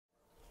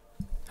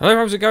Hello,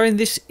 how's it going?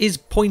 This is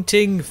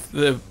Pointing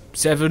the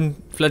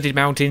Seven Flooded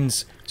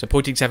Mountains. So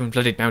Pointing Seven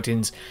Flooded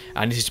Mountains,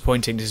 and this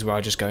is where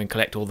I just go and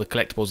collect all the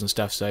collectibles and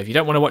stuff. So if you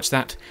don't want to watch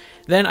that,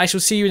 then I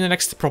shall see you in the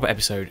next proper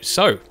episode.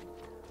 So,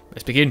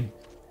 let's begin.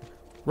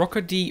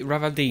 Rocca di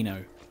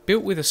Ravaldino.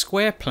 Built with a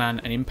square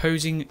plan and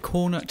imposing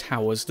corner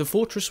towers, the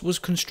fortress was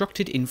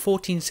constructed in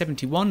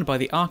 1471 by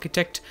the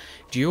architect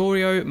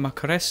Giorgio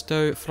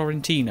Macaresto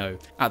Florentino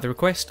at the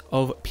request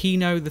of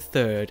Pino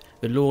III,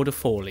 the Lord of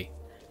Forli.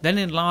 Then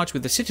enlarged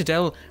with the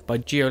citadel by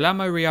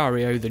Girolamo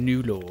Riario, the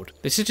new lord.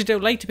 The citadel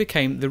later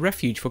became the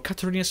refuge for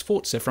Caterina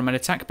Sforza from an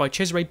attack by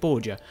Cesare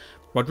Borgia,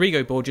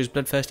 Rodrigo Borgia's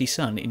bloodthirsty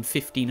son, in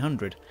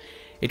 1500.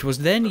 It was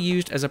then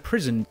used as a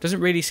prison.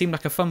 Doesn't really seem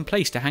like a fun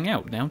place to hang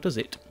out now, does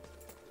it?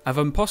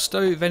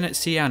 Avamposto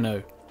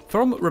Veneziano.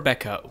 From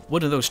Rebecca,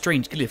 one of those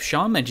strange glyph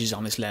Sean mentions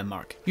on this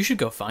landmark. You should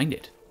go find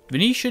it.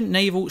 Venetian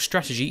naval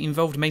strategy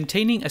involved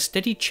maintaining a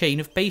steady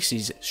chain of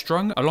bases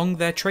strung along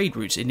their trade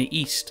routes in the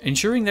east,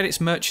 ensuring that its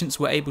merchants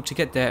were able to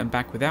get there and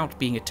back without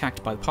being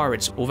attacked by the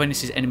pirates or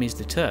Venice's enemies,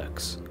 the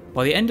Turks.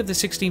 By the end of the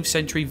 16th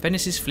century,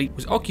 Venice's fleet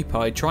was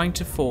occupied trying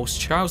to force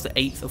Charles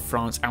VIII of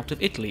France out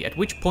of Italy, at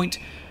which point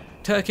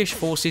Turkish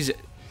forces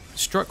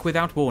struck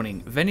without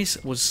warning.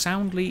 Venice was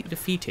soundly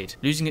defeated,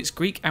 losing its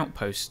Greek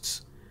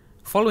outposts.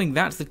 Following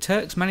that, the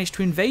Turks managed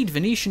to invade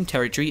Venetian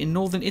territory in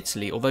northern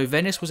Italy, although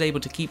Venice was able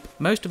to keep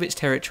most of its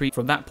territory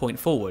from that point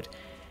forward.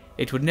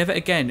 It would never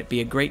again be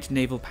a great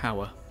naval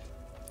power.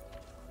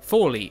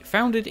 Forli,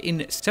 founded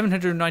in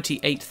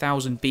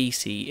 798,000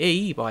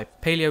 BCE by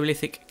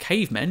Paleolithic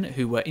cavemen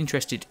who were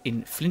interested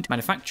in flint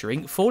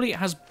manufacturing, Forli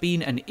has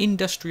been an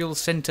industrial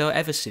centre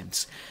ever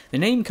since. The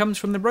name comes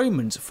from the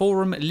Romans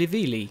Forum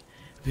Livili,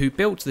 who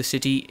built the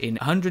city in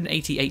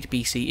 188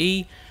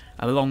 BCE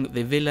along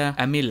the Via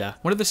Aemila,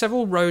 one of the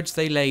several roads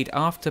they laid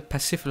after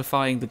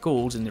pacifying the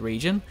Gauls in the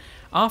region.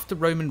 After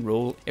Roman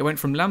rule, it went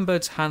from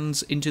Lambert's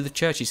hands into the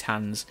church's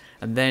hands,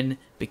 and then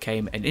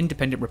became an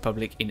independent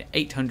republic in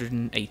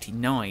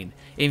 889,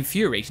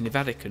 infuriating the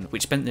Vatican,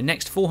 which spent the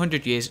next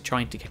 400 years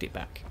trying to get it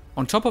back.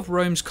 On top of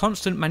Rome's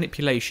constant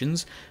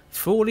manipulations,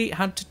 Forli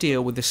had to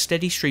deal with the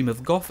steady stream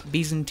of Goth,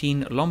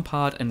 Byzantine,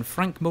 Lombard and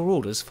Frank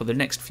marauders for the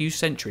next few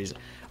centuries,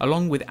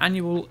 along with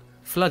annual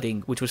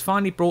flooding, which was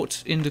finally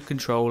brought into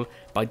control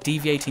by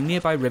deviating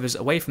nearby rivers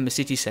away from the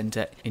city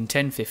centre in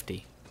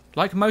 1050.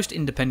 Like most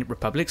independent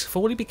republics,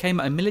 Forli became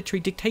a military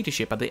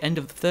dictatorship at the end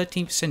of the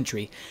 13th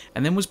century,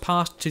 and then was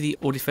passed to the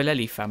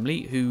Auditore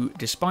family, who,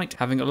 despite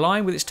having a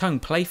lion with its tongue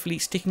playfully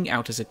sticking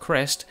out as a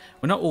crest,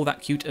 were not all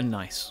that cute and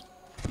nice.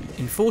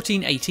 In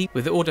 1480,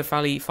 with the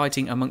Auditore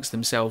fighting amongst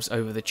themselves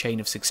over the chain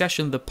of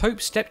succession, the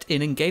Pope stepped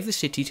in and gave the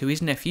city to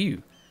his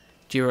nephew,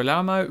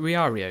 Girolamo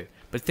Riario,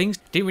 but things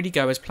didn't really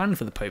go as planned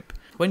for the Pope.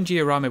 When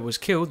Girolamo was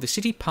killed, the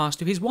city passed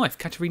to his wife,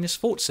 Caterina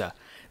Sforza,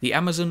 the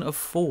Amazon of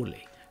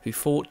Forli, who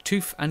fought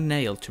tooth and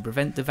nail to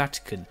prevent the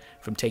Vatican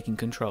from taking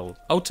control.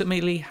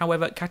 Ultimately,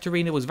 however,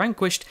 Caterina was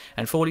vanquished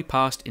and Forli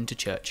passed into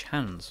church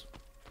hands.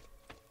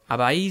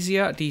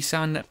 Abbazia di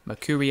San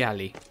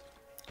Mercuriale.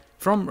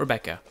 From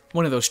Rebecca,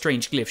 one of those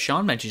strange glyphs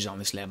Sean mentions on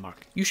this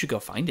landmark. You should go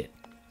find it.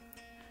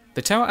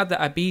 The tower at the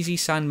Abbazia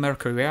San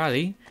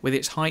Mercuriale, with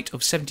its height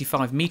of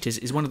 75 metres,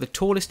 is one of the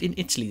tallest in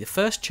Italy. The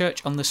first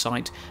church on the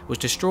site was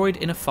destroyed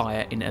in a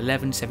fire in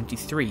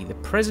 1173. The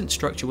present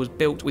structure was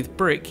built with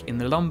brick in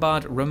the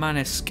Lombard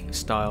Romanesque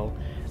style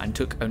and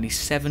took only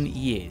 7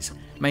 years,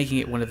 making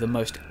it one of the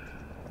most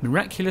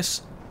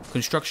miraculous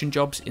construction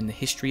jobs in the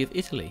history of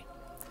Italy.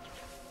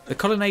 The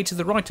colonnade to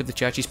the right of the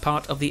church is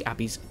part of the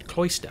abbey's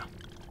cloister.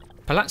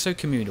 Palazzo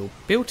Comunale.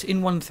 Built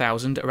in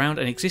 1000 around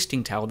an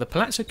existing tower, the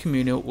Palazzo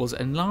Comunale was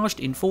enlarged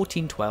in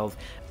 1412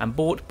 and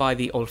bought by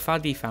the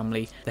Olfaldi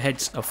family, the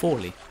heads of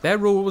Forli. Their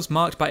rule was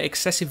marked by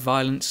excessive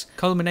violence,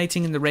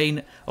 culminating in the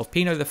reign of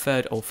Pino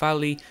III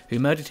Olfaldi, who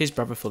murdered his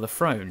brother for the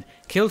throne,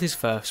 killed his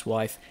first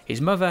wife, his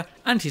mother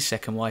and his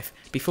second wife,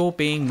 before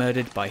being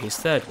murdered by his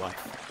third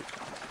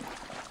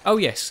wife. Oh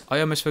yes, I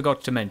almost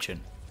forgot to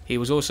mention, he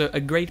was also a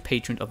great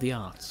patron of the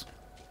arts.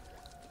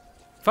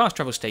 Fast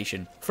travel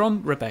station.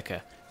 From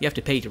Rebecca. You have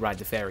to pay to ride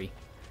the ferry.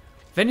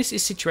 Venice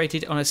is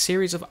situated on a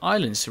series of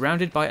islands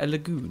surrounded by a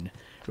lagoon,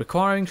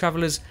 requiring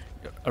travellers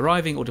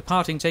arriving or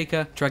departing take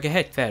a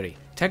traghetto ferry.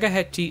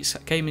 Traghetti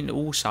came in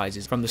all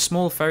sizes, from the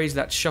small ferries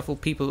that shuffle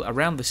people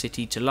around the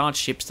city to large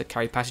ships that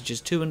carry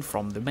passengers to and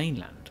from the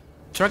mainland.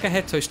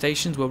 Traghetto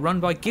stations were run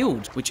by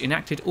guilds, which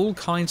enacted all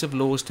kinds of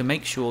laws to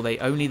make sure they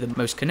only the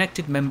most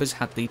connected members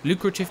had the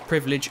lucrative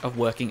privilege of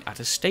working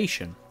at a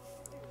station.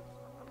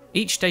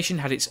 Each station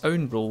had its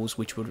own rules,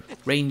 which would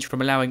range from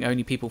allowing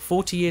only people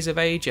 40 years of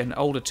age and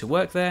older to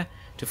work there,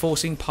 to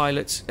forcing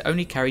pilots to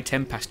only carry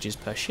 10 passengers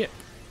per ship.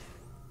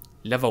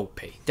 La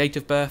Volpe. Date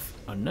of birth,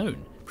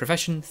 unknown.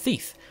 Profession,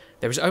 thief.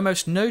 There is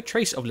almost no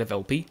trace of La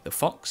Volpe, the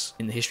fox,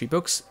 in the history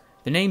books.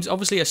 The name's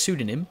obviously a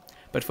pseudonym,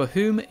 but for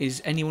whom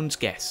is anyone's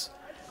guess.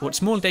 What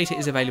small data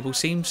is available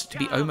seems to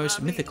be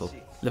almost mythical.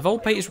 La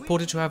Volpe is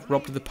reported to have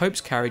robbed the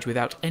Pope's carriage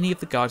without any of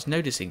the guards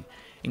noticing,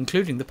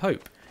 including the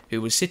Pope,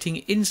 who was sitting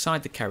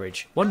inside the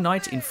carriage. One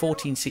night in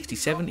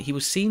 1467 he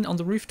was seen on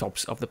the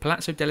rooftops of the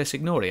Palazzo della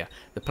Signoria,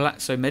 the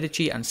Palazzo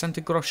Medici and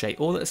Santa Croce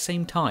all at the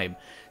same time.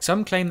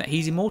 Some claim that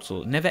he's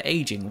immortal, never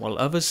aging, while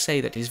others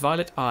say that his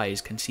violet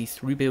eyes can see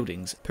through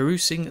buildings,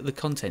 perusing the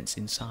contents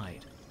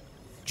inside.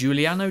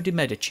 Giuliano de'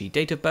 Medici,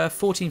 date of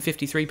birth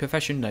 1453,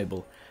 profession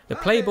noble. The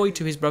playboy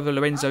to his brother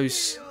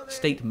Lorenzo's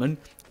statesman,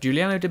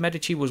 Giuliano de'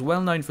 Medici was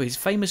well known for his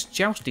famous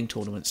jousting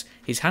tournaments,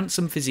 his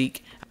handsome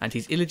physique, and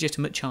his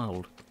illegitimate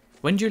child.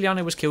 When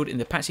Giuliano was killed in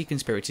the Pazzi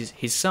conspiracies,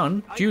 his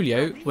son,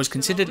 Giulio, was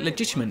considered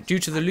legitimate due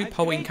to the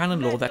loophole in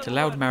canon law that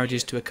allowed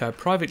marriages to occur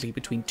privately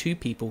between two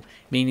people,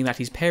 meaning that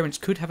his parents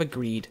could have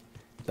agreed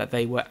that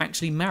they were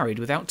actually married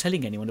without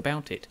telling anyone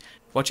about it.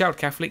 Watch out,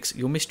 Catholics,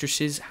 your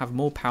mistresses have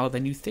more power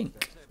than you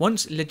think.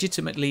 Once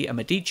legitimately a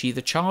Medici,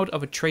 the child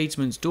of a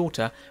tradesman's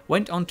daughter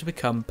went on to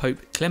become Pope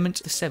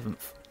Clement VII.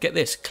 Get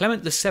this,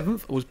 Clement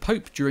VII was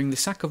Pope during the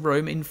sack of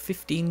Rome in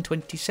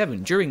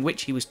 1527, during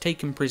which he was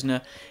taken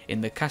prisoner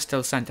in the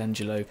Castel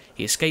Sant'Angelo.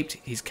 He escaped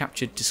his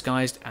capture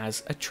disguised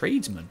as a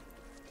tradesman.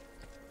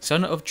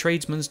 Son of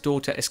tradesman's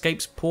daughter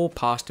escapes poor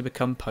past to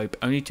become Pope,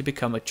 only to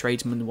become a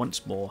tradesman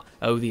once more.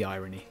 Oh, the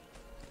irony.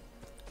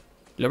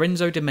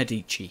 Lorenzo de'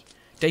 Medici,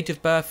 date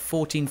of birth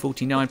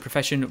 1449,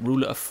 profession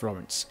ruler of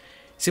Florence.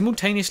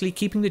 Simultaneously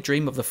keeping the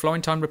dream of the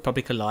Florentine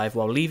Republic alive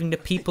while leaving the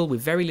people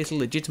with very little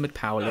legitimate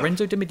power,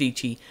 Lorenzo de'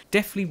 Medici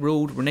deftly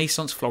ruled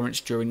Renaissance Florence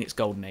during its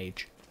golden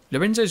age.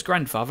 Lorenzo's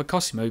grandfather,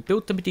 Cosimo,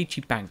 built the Medici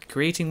Bank,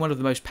 creating one of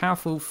the most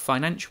powerful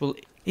financial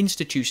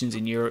institutions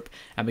in Europe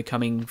and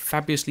becoming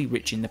fabulously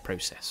rich in the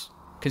process.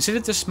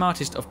 Considered the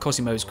smartest of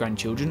Cosimo's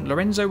grandchildren,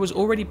 Lorenzo was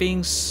already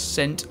being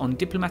sent on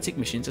diplomatic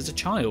missions as a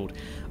child.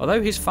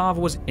 Although his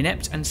father was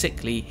inept and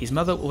sickly, his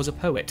mother was a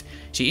poet.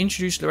 She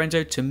introduced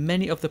Lorenzo to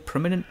many of the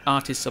prominent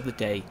artists of the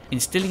day,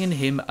 instilling in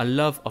him a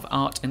love of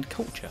art and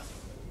culture.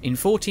 In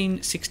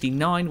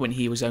 1469, when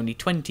he was only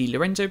 20,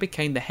 Lorenzo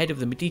became the head of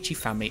the Medici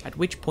family, at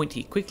which point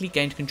he quickly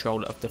gained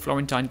control of the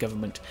Florentine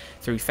government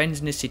through fens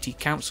in the city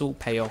council,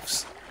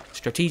 payoffs,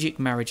 strategic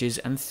marriages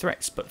and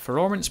threats, but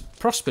Florence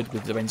prospered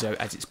with Lorenzo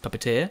as its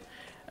puppeteer.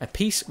 A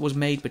peace was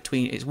made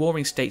between its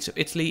warring states of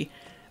Italy,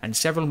 and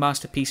several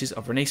masterpieces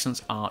of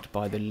Renaissance art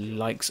by the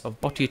likes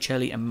of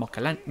Botticelli and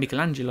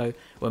Michelangelo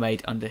were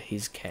made under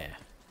his care.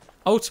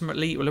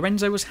 Ultimately,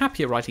 Lorenzo was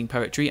happier writing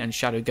poetry and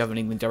shadow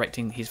governing than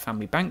directing his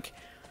family bank.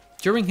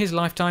 During his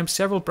lifetime,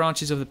 several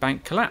branches of the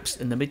bank collapsed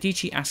and the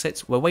Medici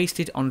assets were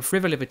wasted on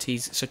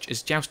frivolities such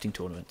as jousting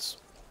tournaments.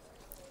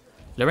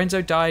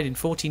 Lorenzo died in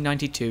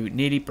 1492,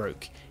 nearly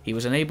broke. He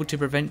was unable to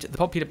prevent the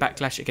popular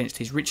backlash against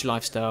his rich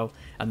lifestyle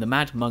and the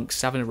mad monk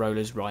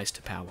Savonarola's rise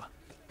to power.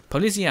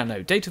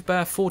 Poliziano, date of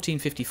birth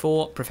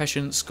 1454,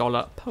 profession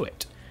scholar,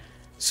 poet.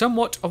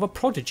 Somewhat of a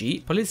prodigy,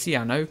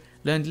 Poliziano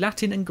learned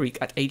Latin and Greek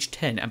at age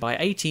 10, and by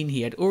 18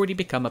 he had already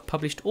become a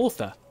published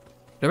author.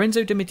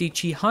 Lorenzo de'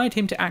 Medici hired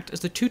him to act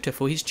as the tutor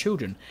for his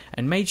children,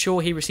 and made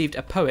sure he received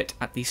a poet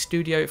at the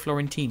Studio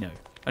Florentino.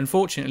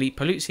 Unfortunately,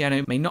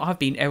 Poliziano may not have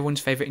been everyone's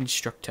favourite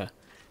instructor.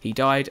 He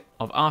died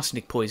of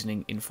arsenic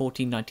poisoning in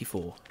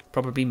 1494,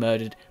 probably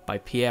murdered by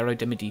Piero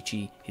de'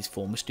 Medici, his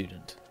former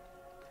student.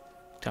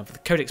 Time for the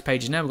codex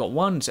pages now. We've got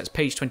one, so that's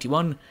page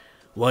 21.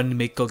 One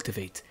may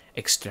cultivate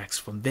extracts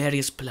from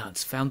various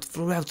plants found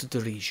throughout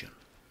the region.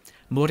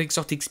 More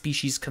exotic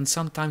species can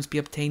sometimes be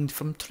obtained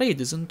from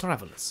traders and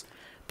travellers,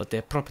 but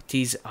their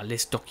properties are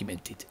less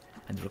documented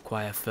and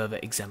require further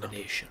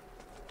examination.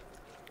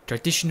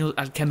 Traditional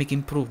alchemic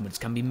improvements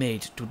can be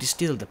made to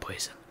distill the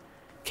poison.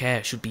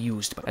 Care should be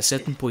used, as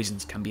certain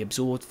poisons can be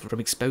absorbed from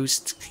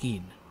exposed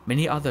skin.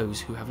 Many are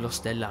those who have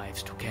lost their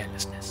lives to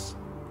carelessness.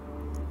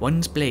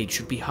 One's blade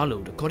should be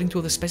hollowed according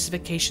to the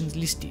specifications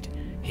listed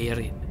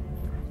herein.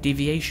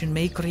 Deviation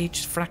may create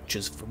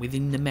fractures from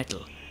within the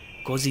metal,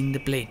 causing the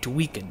blade to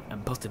weaken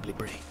and possibly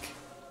break.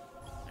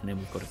 And then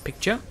we've got a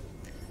picture,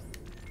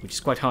 which is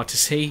quite hard to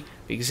see,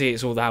 but you can see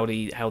it's all how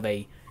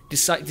they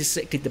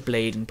dissected the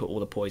blade and put all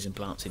the poison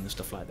plants in and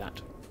stuff like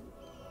that.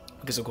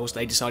 Because of course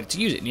they decided to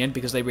use it in the end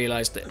because they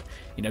realised that,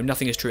 you know,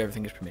 nothing is true,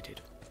 everything is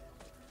permitted.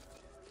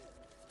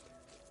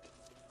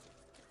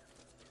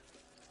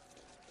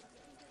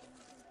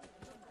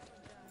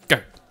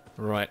 Go.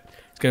 Right.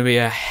 It's going to be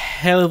a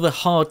hell of a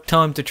hard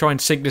time to try and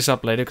sync this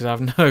up later because I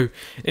have no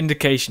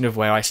indication of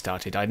where I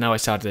started. I know I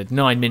started at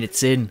 9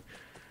 minutes in,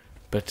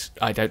 but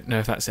I don't know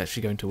if that's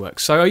actually going to work.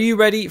 So are you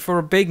ready for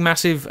a big,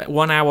 massive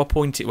 1 hour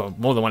pointing, well,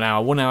 more than 1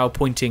 hour, 1 hour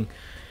pointing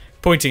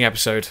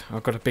episode?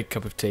 I've got a big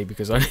cup of tea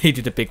because I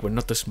needed a big one,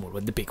 not the small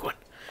one, the big one.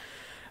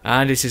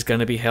 And this is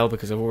going to be hell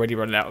because I've already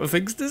run out of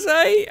things to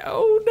say.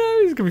 Oh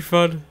no, it's going to be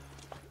fun.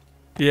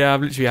 Yeah, I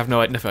literally have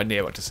no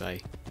idea what to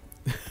say.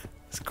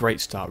 It's a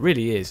great start,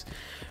 really is.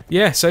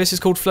 Yeah, so this is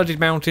called Flooded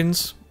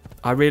Mountains.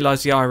 I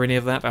realised the irony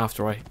of that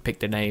after I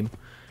picked a name.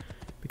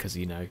 Because,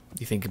 you know,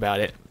 you think about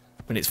it.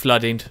 When it's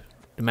flooding,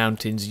 the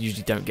mountains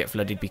usually don't get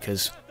flooded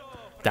because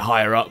they're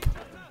higher up.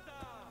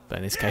 But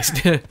in this case,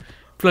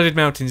 Flooded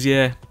Mountains,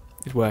 yeah.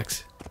 It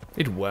works.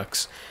 It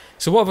works.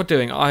 So what am I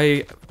doing?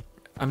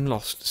 I'm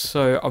lost.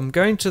 So I'm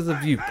going to the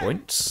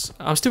viewpoints.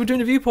 I'm still doing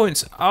the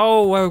viewpoints.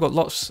 Oh, well, we've got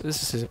lots.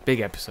 This is a big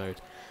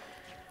episode.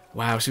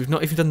 Wow, so we've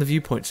not even done the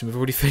viewpoints and we've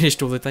already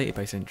finished all the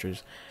database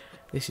entries.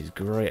 This is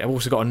great. I've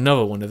also got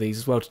another one of these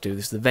as well to do.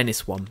 This is the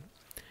Venice one.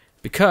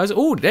 Because,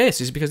 oh, this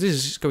is because this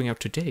is going out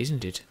today,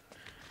 isn't it?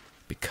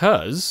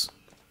 Because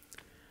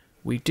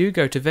we do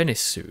go to Venice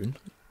soon.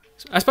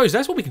 So I suppose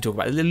that's what we can talk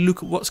about. A little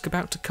look at what's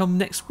about to come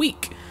next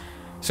week.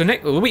 So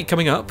the week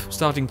coming up,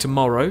 starting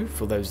tomorrow,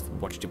 for those that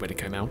watched it when it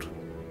came out,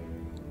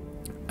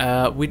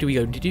 what are we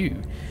going to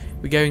do?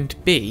 We're going to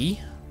be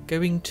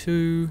going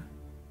to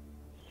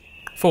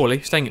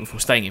Forley, staying in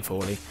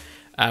Forley.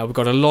 We've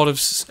got a lot of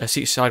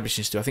side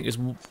missions to do. I think there's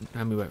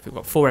we've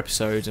got 4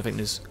 episodes. I think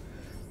there's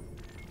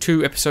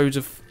 2 episodes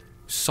of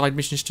side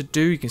missions to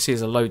do. You can see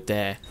there's a load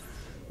there,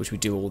 which we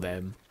do all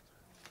them,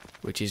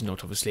 which is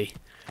not obviously.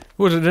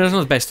 Well, that's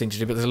not the best thing to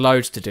do, but there's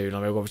loads to do.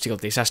 Like, we've obviously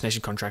got the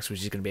assassination contracts,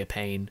 which is going to be a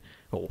pain.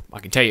 Well, I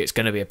can tell you it's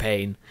going to be a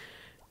pain.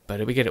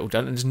 But we get it all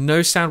done. And there's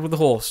no sound with the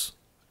horse.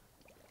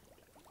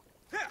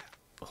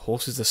 The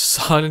horse is the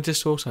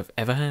silentest horse I've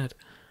ever had.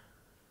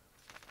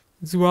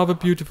 It's rather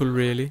beautiful,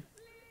 really.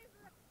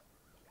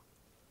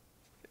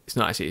 It's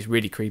not actually, it's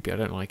really creepy. I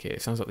don't like it.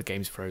 It sounds like the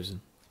game's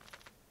frozen.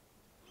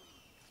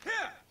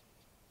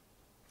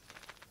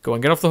 Go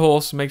on, get off the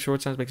horse and make sure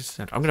it makes a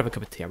sound. I'm going to have a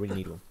cup of tea. I really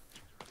need one.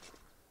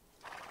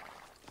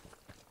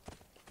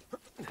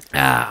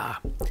 Ah,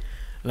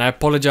 and I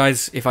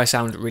apologise if I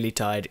sound really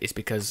tired. It's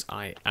because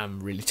I am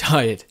really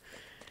tired.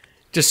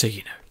 Just so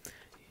you know.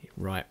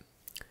 Right.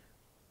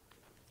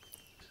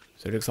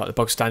 So it looks like the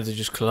bog standards are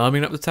just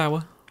climbing up the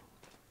tower.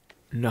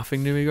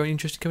 Nothing new or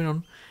interesting coming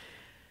on.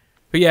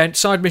 But yeah,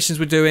 side missions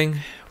we're doing.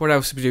 What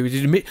else do we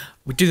do?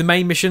 We do the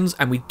main missions,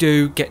 and we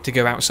do get to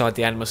go outside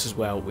the Animus as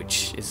well,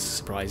 which is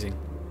surprising.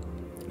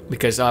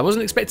 Because I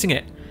wasn't expecting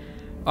it.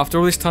 After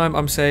all this time,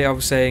 I was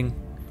saying,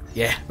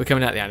 yeah, we're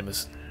coming out the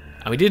Animus.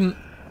 And we didn't,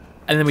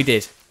 and then we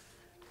did,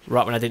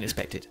 right when I didn't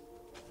expect it,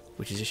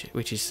 it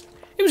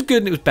was good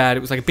and it was bad. It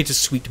was like a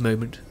bittersweet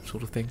moment,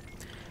 sort of thing.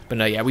 But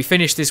no, yeah, we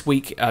finished this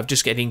week of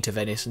just getting to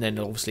Venice, and then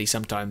obviously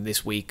sometime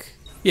this week.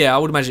 Yeah, I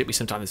would imagine it'd be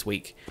sometime this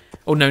week,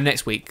 or no,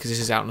 next week, because this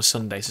is out on a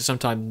Sunday. So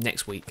sometime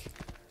next week,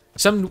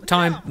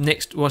 sometime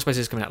next. Well, I suppose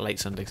it's coming out late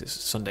Sunday because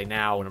it's Sunday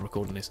now when I'm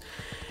recording this.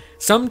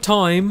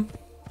 Sometime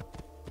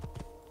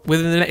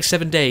within the next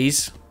 7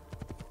 days,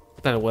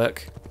 that'll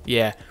work.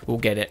 Yeah, we'll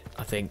get it.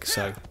 I think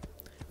so.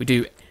 We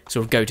do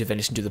sort of go to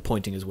Venice and do the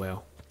pointing as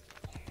well,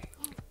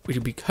 which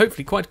will be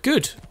hopefully quite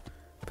good.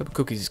 Pepper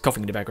Cookies is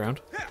coughing in the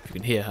background, if you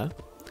can hear her.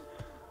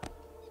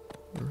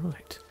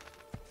 Right.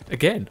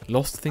 Again,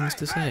 lost things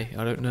to say.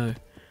 I don't know.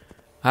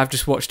 I have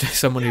just watched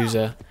someone who's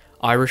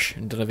Irish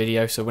and done a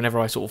video, so whenever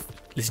I sort of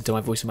listen to my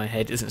voice in my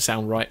head, it doesn't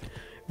sound right.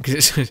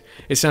 Because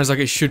it sounds like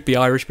it should be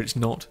Irish, but it's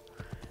not.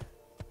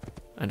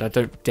 And I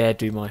don't dare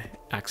do my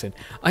accent.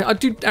 I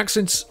do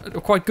accents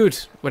quite good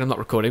when I'm not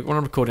recording. When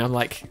I'm recording, I'm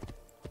like...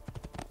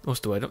 What's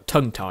the word? Not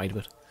tongue-tied,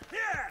 but...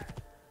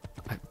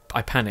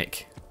 I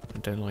panic. I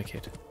don't like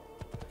it.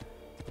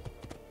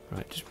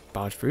 Right, just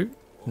barge through.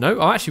 No,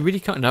 I actually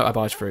really can't... No, I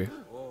barge through.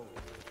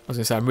 I was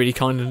going to say I'm really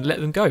kind and let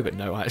them go, but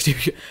no,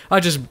 I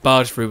just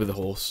barge through with the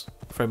horse.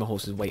 Throw my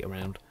horse's weight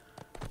around.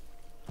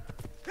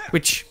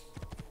 Which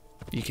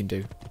you can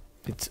do.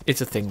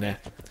 It's a thing there.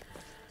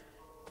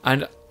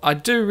 And I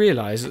do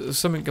realise that there's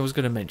something I was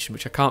going to mention,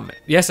 which I can't...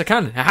 Yes, I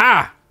can!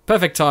 Ha-ha!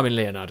 Perfect timing,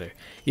 Leonardo.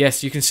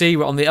 Yes, you can see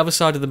we're on the other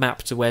side of the map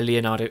to where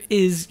Leonardo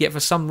is, yet for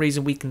some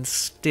reason we can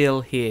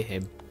still hear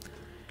him.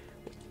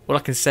 All I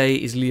can say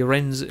is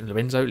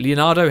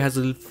Leonardo has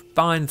a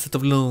fine set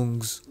of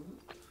lungs.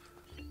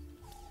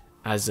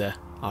 As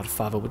our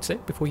father would say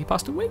before he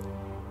passed away.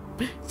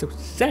 So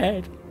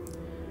sad.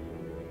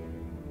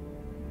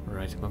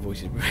 Right, my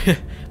voice is...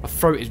 my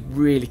throat is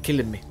really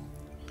killing me.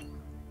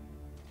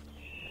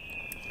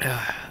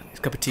 This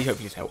cup of tea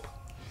hopefully will help.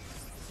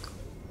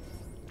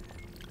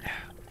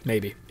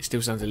 Maybe. It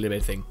still sounds a little bit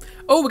of a thing.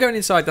 Oh, we're going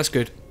inside. That's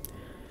good.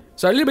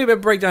 So a little bit of a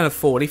breakdown of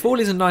Forley.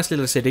 Forley is a nice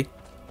little city.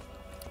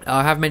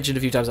 I have mentioned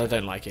a few times I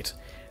don't like it.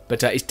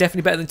 But it's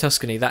definitely better than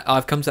Tuscany. That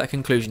I've come to that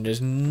conclusion. There's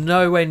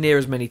nowhere near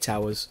as many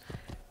towers.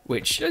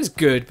 Which is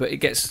good, but it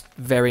gets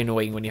very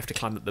annoying when you have to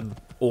climb up them,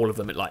 all of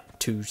them at like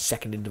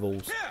 2-second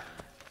intervals.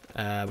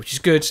 Which is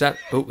good. So that,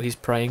 oh, he's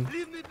praying.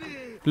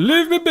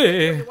 Leave me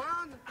be!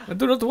 I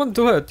do not want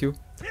to hurt you.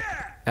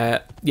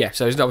 Yeah,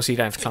 so obviously you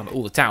don't have to climb up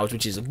all the towers,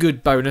 which is a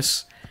good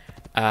bonus.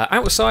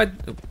 Outside...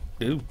 Ooh,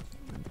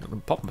 I'm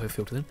going to pop my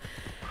filter then.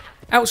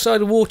 Outside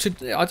the water...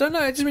 I don't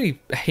know, it doesn't really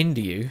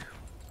hinder you.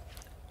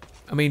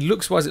 I mean,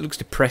 looks-wise it looks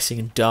depressing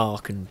and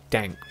dark and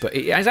dank, but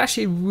it's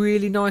actually a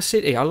really nice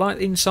city. I like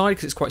the inside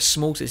because it's quite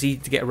small, so it's easy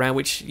to get around,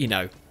 which, you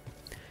know...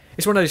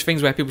 It's one of those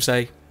things where people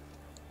say,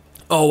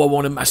 oh, I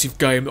want a massive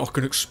game that I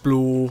can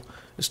explore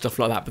and stuff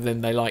like that, but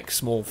then they like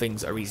small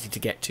things that are easy to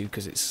get to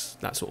because it's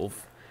that sort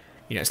of...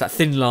 You know, it's that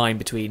thin line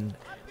between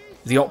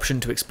the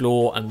option to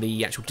explore and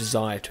the actual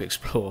desire to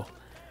explore.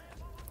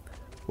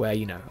 Where,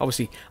 you know,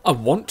 obviously I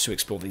want to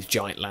explore these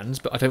giant lands,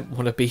 but I don't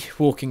want to be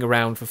walking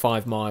around for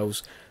 5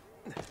 miles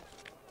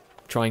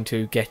trying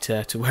to get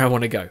to where I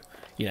want to go.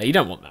 You know, you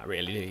don't want that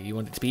really, do you? You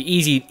want it to be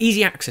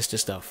easy access to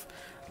stuff.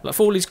 Like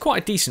Forlì is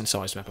quite a decent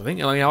sized map, I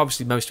think. I mean,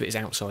 obviously most of it is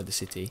outside the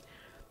city,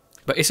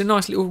 but it's a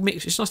nice little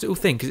mix. It's a nice little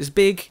thing because it's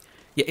big,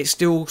 yet it's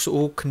still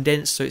sort of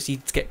condensed, so it's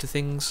easy to get to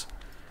things,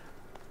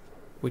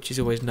 which is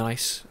always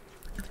nice.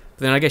 But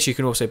then I guess you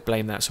can also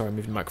blame that. Sorry, I'm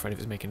moving the microphone if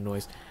it's making a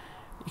noise.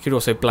 You could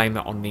also blame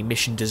that on the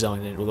mission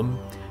design and all them.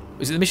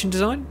 Is it the mission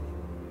design?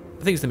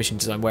 I think it's the mission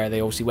design where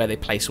they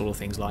place all the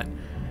things like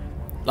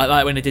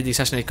when they did the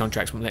assassination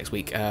contracts from next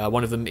week.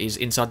 One of them is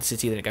inside the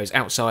city, then it goes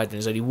outside, then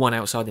there's only one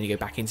outside, then you go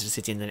back into the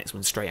city, and the next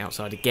one's straight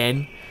outside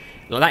again.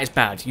 Like, that is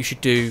bad. You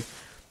should do,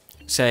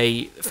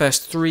 say,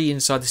 first 3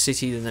 inside the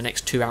city, then the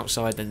next 2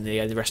 outside, then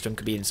the rest of them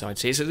could be inside.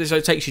 So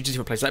it takes you to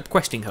different places, like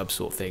questing hub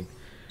sort of thing.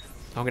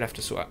 I'm gonna have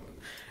to sort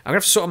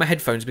out my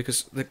headphones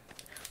because the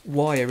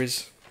wire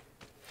is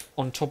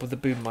on top of the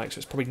boom mic, so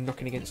it's probably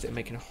knocking against it and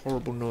making a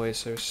horrible noise.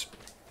 So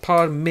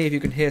pardon me if you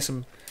can hear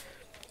some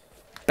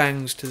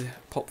bangs to the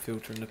pop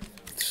filter and the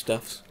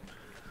stuffs.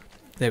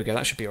 There we go,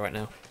 that should be alright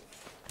now.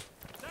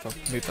 If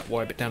I move that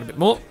wire bit down a bit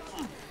more.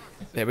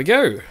 There we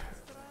go.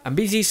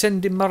 Ambisi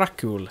Sendi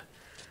Maracul.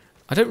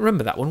 I don't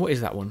remember that one. What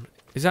is that one?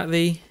 Is that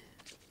the...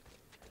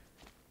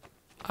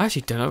 I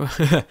actually don't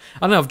know.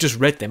 I know I've just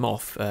read them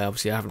off.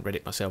 Obviously I haven't read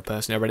it myself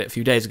personally. I read it a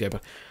few days ago,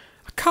 but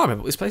I can't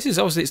remember what this place is.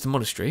 Obviously it's the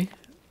monastery,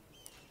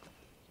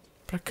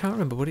 but I can't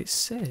remember what it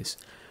says.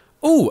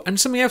 Oh, and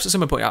something else that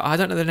someone pointed out. I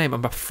don't know the name.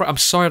 I'm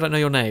sorry I don't know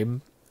your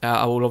name.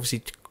 I'll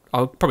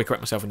probably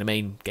correct myself in the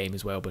main game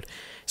as well, but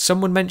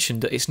someone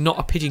mentioned that it's not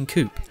a pigeon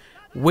coop,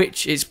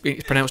 which it's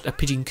pronounced a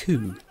pigeon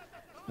coo,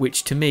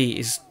 which to me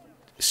is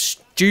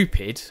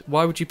stupid.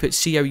 Why would you put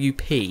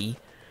C-O-U-P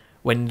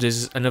when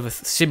there's another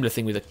similar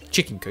thing with a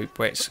chicken coop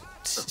where it's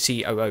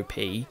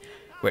C-O-O-P,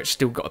 where it's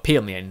still got a P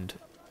on the end?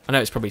 I know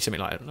it's probably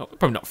something like,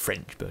 probably not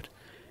French, but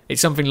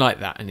it's something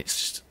like that, and it's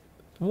just...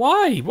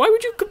 Why? Why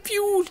would you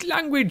confuse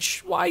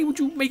language? Why would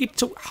you make it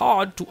so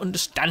hard to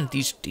understand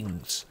these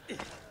things?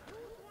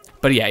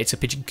 But yeah, it's a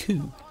pigeon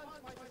coo.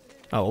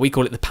 Oh, we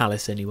call it the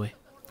palace anyway.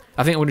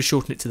 I think I want to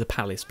shorten it to the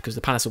palace because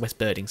the Palace of West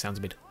Birding sounds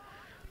a bit...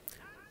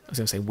 I was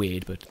going to say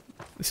weird, but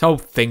this whole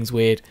thing's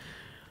weird.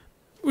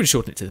 We're going to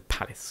shorten it to the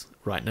palace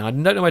right now. I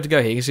don't know where to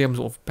go here. You can see I'm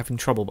sort of having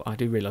trouble, but I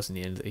do realise in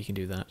the end that you can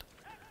do that.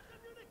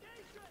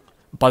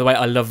 By the way,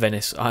 I love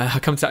Venice. I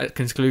come to that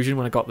conclusion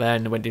when I got there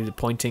and went into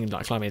pointing and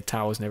like climbing the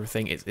towers and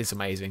everything. It's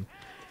amazing.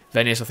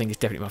 Venice, I think, is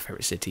definitely my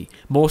favourite city.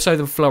 More so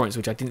than Florence,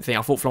 which I didn't think.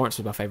 I thought Florence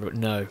was my favourite, but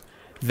no.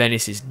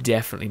 Venice is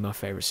definitely my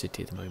favourite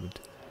city at the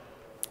moment.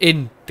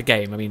 In the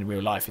game, I mean in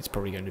real life, it's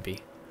probably going to be,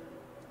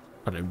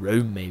 I don't know,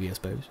 Rome maybe, I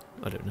suppose.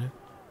 I don't know.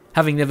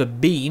 Having never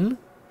been,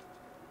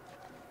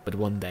 but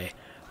one day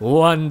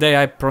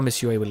I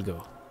promise you I will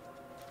go.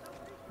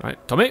 Right,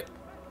 Tommy.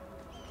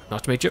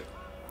 Nice to meet you.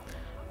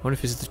 I wonder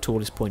if this is the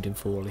tallest point in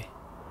Forlì.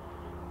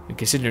 And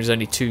considering there's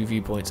only 2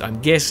 viewpoints,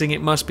 I'm guessing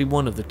it must be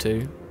one of the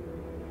 2.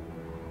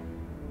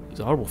 There's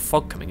a horrible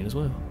fog coming in as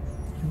well.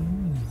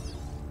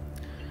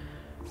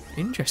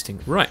 Interesting.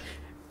 Right.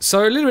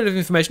 So a little bit of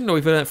information that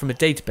we've learned from the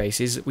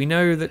database is we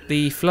know that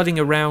the flooding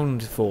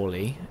around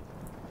Forlì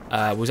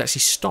was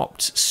actually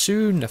stopped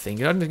soon, I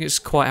think. I don't think it's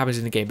quite happens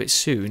in the game, but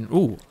soon.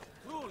 Ooh.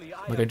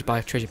 We're going to buy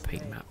a treasure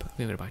paint map.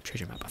 We're going to buy a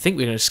treasure map. I think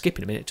we're going to skip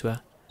in a minute to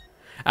a...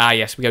 Ah,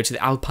 yes, we go to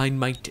the Alpine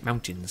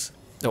Mountains.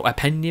 No,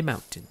 Apennine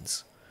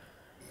Mountains.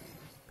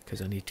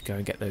 Because I need to go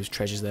and get those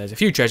treasures there. There's a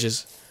few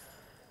treasures.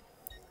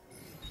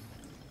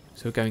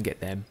 So we'll go and get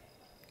them.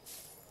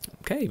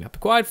 Okay, map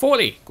acquired.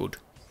 Forlì. Good.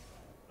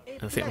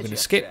 And I think we're going to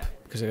skip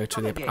because I go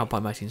to the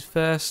Alpine Mountains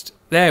first.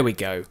 There we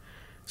go.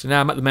 So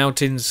now I'm at the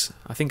mountains.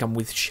 I think I'm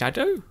with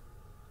Shadow.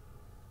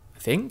 I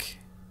think.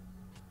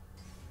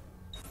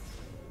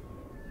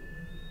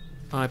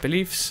 I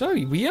believe so.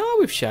 We are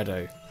with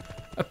Shadow.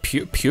 A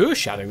pure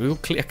Shadow.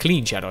 A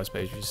clean Shadow, I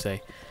suppose you would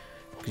say.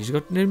 Because he's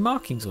got no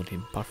markings on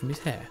him, apart from his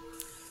hair.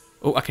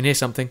 Oh, I can hear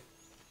something.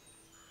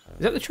 Is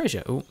that the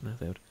treasure? Oh, no,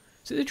 failed.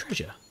 Is it the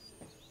treasure?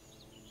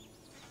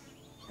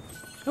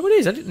 Oh, it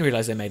is. I didn't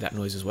realise they made that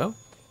noise as well.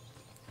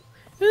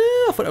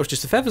 I thought that was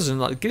just the feathers and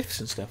like the glyphs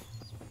and stuff.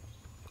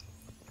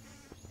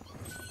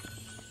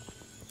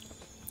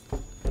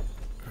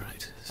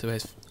 Right, so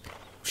there's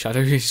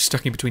Shadow. He's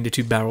stuck in between the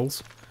 2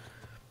 barrels.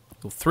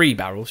 Or 3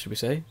 barrels, should we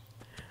say.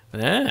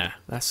 Ah,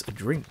 that's a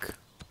drink.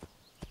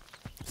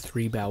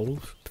 3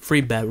 barrels. 3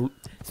 barrels.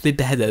 3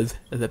 barrels.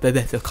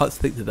 I can't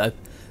speak to that.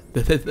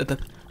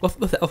 What's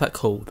that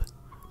called?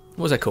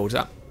 What was that called? Is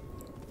that?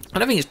 I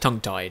don't think it's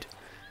tongue-tied.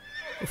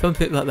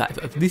 Something like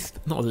that. A lisp,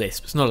 not a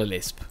lisp. It's not a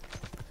lisp.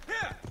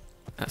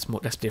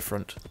 That's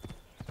different.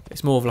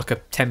 It's more of like a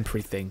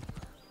temporary thing.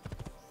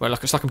 Where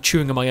it's like I'm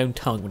chewing on my own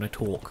tongue when I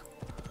talk.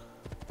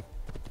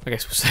 I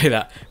guess we'll say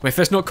that. Well, if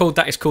it's not called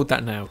that, it's called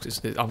that now.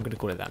 I'm going to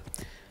call it that.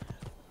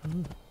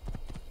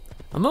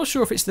 I'm not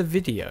sure if it's the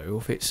video or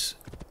if it's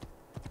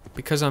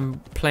because I'm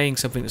playing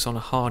something that's on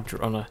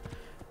a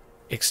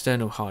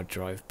external hard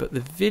drive. But the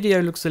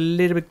video looks a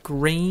little bit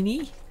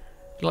grainy,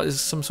 like there's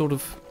some sort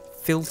of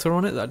filter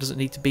on it that doesn't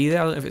need to be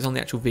there. I don't know if it's on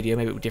the actual video.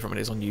 Maybe it will be different when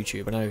it's on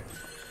YouTube. I know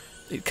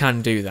it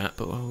can do that,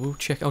 but I'll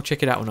check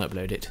it out when I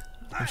upload it.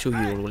 I'm sure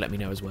you all will let me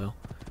know as well.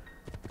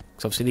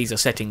 Because obviously these are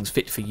settings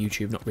fit for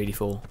YouTube, not really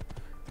for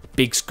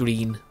big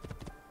screen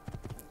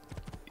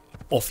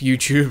off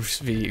YouTube's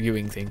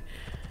viewing thing.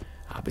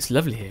 But it's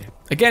lovely here.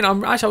 Again, I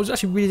was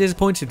actually really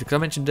disappointed because I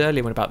mentioned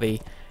earlier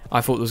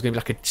I thought there was going to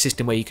be like a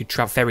system where you could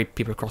ferry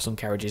people across on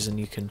carriages and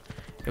you can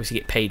obviously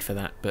get paid for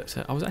that. But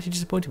I was actually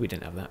disappointed we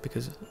didn't have that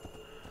because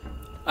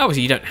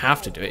obviously you don't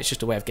have to do it. It's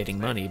just a way of getting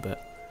money, but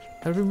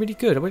that would have been really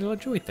good. I would have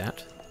enjoyed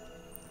that.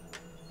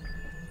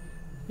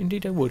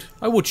 Indeed, I would.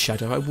 I would,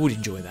 Shadow. I would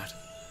enjoy that.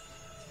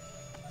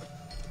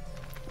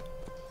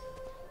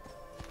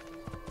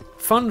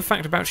 Fun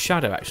fact about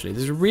Shadow, actually.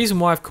 There's a reason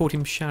why I've called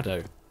him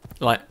Shadow.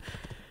 Like,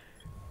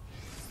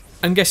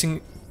 I'm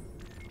guessing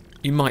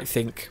you might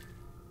think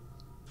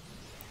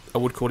I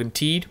would call him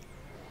Teed,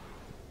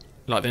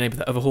 like the name of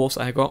that other horse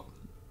I got,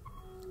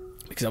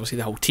 because obviously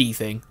the whole T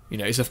thing, you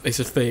know, it's a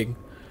thing.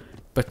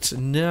 But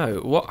no,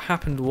 what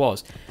happened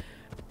was,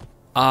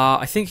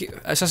 I think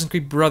Assassin's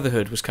Creed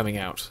Brotherhood was coming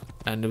out,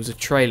 and there was a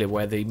trailer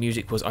where the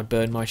music was "I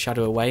Burned My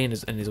Shadow Away," and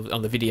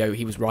on the video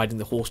he was riding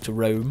the horse to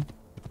Rome,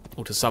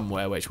 or to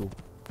somewhere, which we'll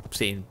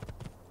see in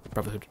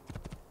Brotherhood.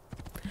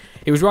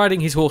 He was riding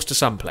his horse to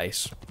some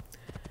place.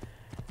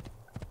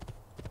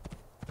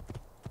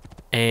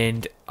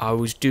 And I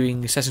was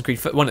doing Assassin's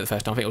Creed 1 at the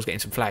first time. I think I was getting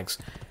some flags.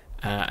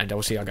 And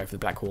obviously I go for the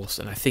black horse.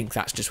 And I think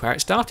that's just where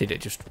it started. It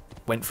just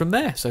went from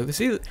there. So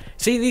see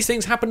these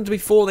things happened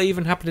before they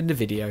even happened in the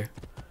video.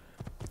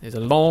 There's a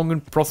long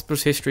and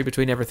prosperous history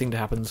between everything that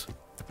happens.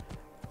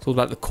 It's all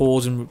about the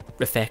cause and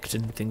effect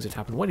and things that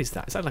happen. What is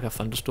that? Is that like a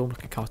thunderstorm?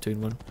 Like a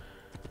cartoon one?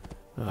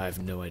 Oh, I have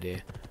no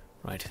idea.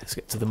 Right, let's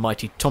get to the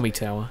mighty Tommy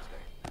Tower.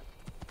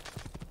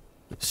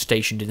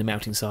 Stationed in the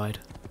mountainside.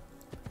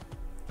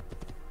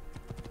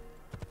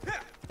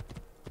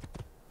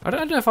 I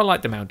don't know if I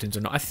like the mountains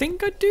or not. I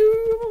think I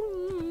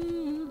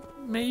do.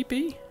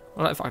 Maybe.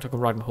 Well, in fact, I can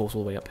ride my horse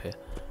all the way up here.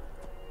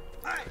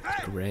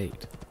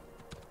 Great.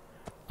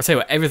 I'll tell you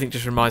what, everything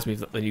just reminds me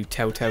of the new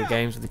Telltale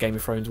games, the Game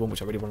of Thrones one,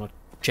 which I really want to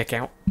check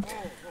out.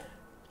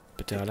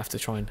 But I'll have to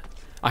try and...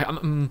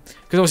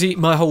 Because obviously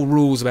my whole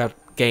rules about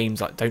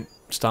games, like don't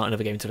start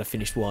another game until I've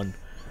finished one,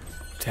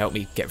 to help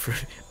me get through...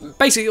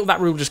 Basically, that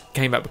rule just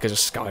came out because of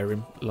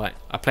Skyrim. Like,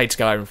 I played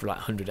Skyrim for like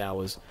 100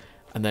 hours.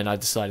 And then I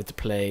decided to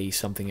play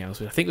something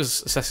else. I think it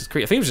was Assassin's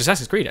Creed. I think it was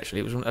Assassin's Creed,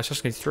 actually. It was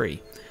Assassin's Creed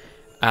 3.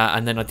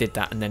 And then I did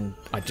that, and then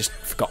I just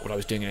forgot what I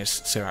was doing in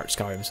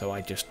Skyrim, so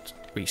I just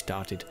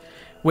restarted.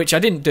 Which I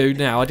didn't do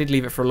now. I did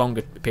leave it for a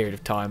longer period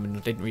of time, and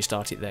I didn't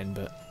restart it then,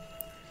 but...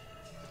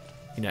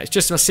 You know, it's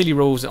just my silly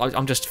rules.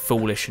 I'm just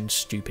foolish and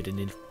stupid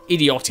and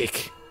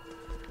idiotic.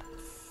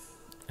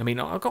 I mean,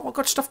 I've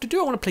got stuff to do.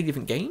 I want to play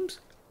different games.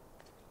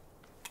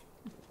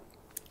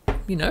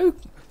 You know,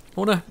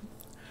 I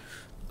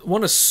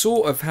want to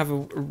sort of have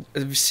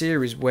a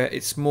series where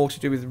it's more to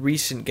do with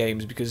recent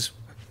games, because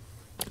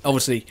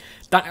obviously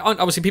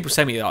people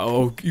say to me that,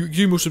 oh,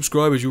 you more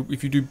subscribers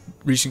if you do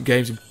recent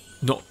games and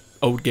not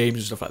old games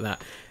and stuff like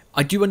that.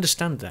 I do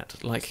understand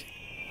that. Like,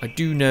 I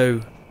do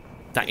know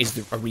that is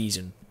a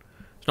reason.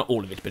 It's not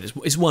all of it, but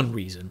it's one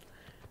reason.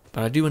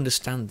 But I do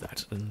understand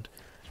that, and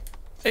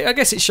I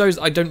guess it shows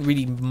that I don't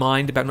really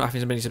mind about not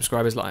having so many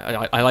subscribers. Like,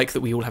 I like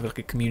that we all have like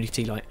a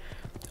community, like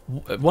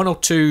one or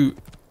two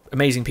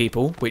amazing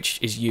people, which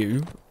is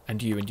you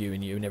and you and you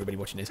and you and everybody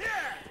watching this.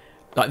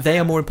 Like, they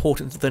are more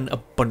important than a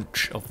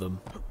bunch of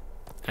them,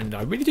 and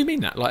I really do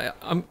mean that. Like,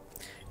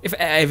 if I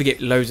ever get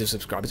loads of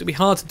subscribers, it'll be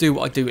hard to do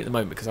what I do at the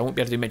moment, because I won't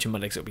be able to do Mention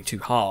Monday, because it'll be too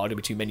hard. It'll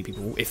be too many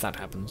people if that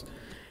happens,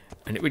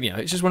 and it would, you know,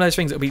 it's just one of those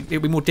things it'll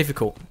be more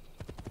difficult.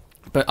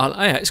 But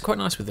yeah, it's quite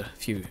nice with a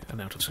few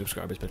amount of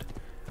subscribers. But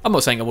I'm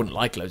not saying I wouldn't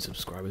like loads of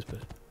subscribers, but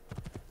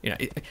you know,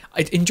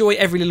 I enjoy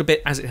every little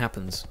bit as it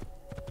happens.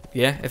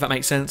 Yeah, if that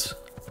makes sense.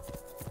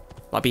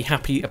 I'd be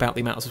happy about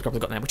the amount of subscribers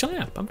I've got now, which I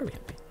am. I'm very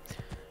happy.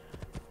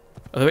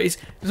 Although it's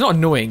not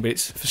annoying, but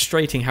it's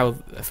frustrating how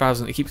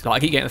 1,000. I keep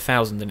getting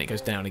 1,000, then it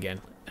goes down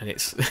again, and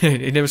it's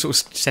it never sort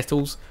of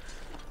settles.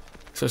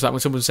 So it's like when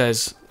someone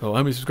says, "Oh,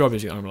 how many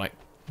subscribers?" I'm like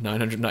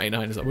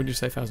 999. It's like, when did you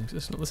say 1,000?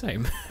 It's not the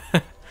same.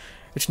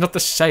 It's not the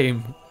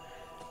same.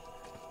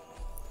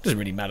 It doesn't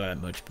really matter that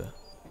much, but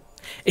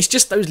it's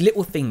just those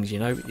little things, you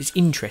know. It's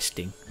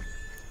interesting.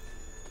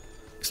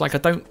 It's like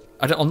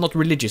I'm not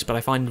religious, but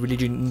I find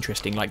religion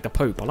interesting. Like the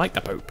Pope. I like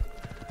the Pope.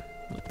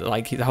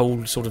 Like the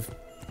whole sort of,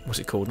 what's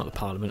it called? Not the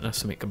Parliament. That's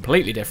something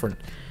completely different.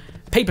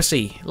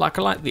 Papacy. Like,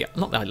 I like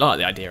not that I like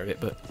the idea of it,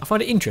 but I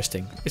find it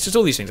interesting. It's just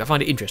all these things. I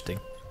find it interesting.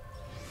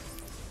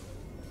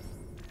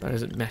 That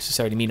doesn't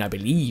necessarily mean I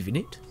believe in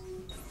it.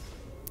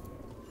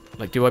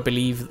 Like, do I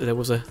believe that there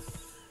was a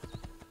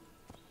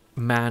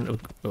man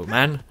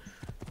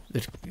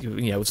that,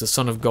 you know, was the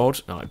son of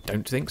God? No, I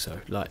don't think so.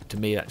 Like, to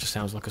me, that just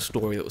sounds like a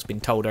story that was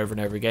been told over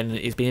and over again, and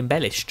it is being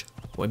embellished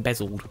or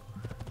embezzled.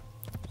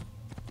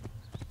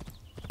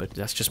 But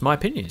that's just my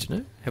opinions, you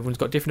know? Everyone's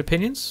got different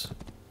opinions,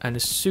 and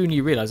as soon as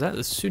you realise that,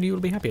 the sooner you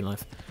will be happy in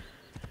life.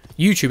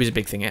 YouTube is a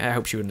big thing. It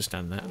helps you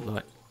understand that.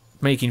 Like,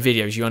 making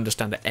videos, you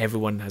understand that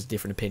everyone has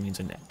different opinions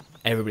and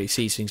everybody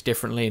sees things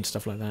differently and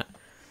stuff like that.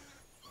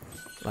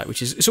 Like,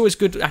 which is, it's always a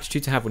good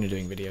attitude to have when you're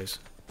doing videos.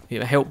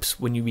 It helps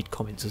when you read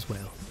comments as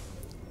well.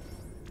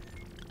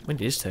 When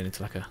did this turn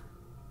into like a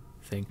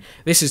thing?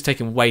 This has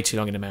taken way too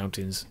long in the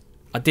mountains.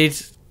 I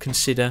did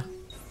consider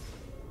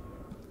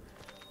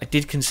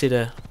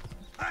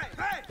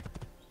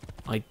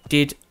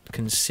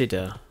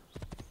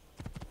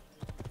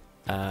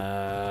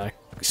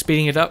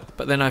speeding it up,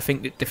 but then I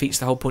think it defeats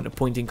the whole point of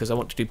pointing, because I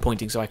want to do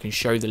pointing so I can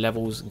show the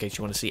levels in case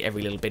you want to see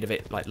every little bit of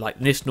it like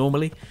this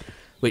normally,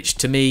 which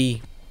to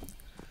me,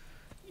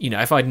 you know,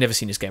 if I'd never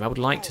seen this game, I would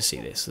like to see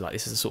this. Like,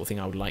 this is the sort of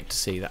thing I would like to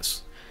see.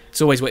 It's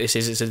always what this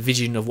is. It's a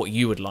vision of what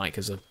you would like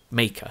as a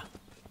maker.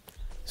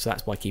 So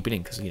that's why I keep it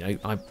in, because, you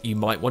know, you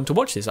might want to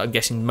watch this. I'm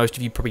guessing most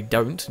of you probably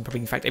don't, and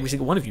probably, in fact, every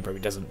single one of you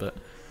probably doesn't, but,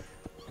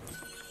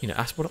 you know,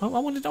 that's what I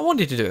wanted. I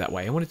wanted to do it that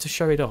way. I wanted to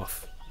show it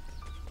off.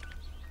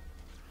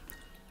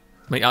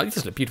 I mean, it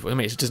does look beautiful. I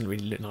mean, it doesn't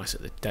really look nice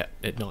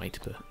at night,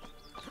 but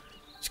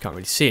you can't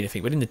really see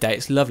anything. But in the day,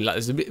 it's lovely. Like,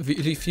 there's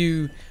a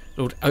few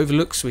little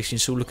overlooks, we can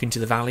still look into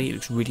the valley. It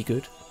looks really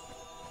good.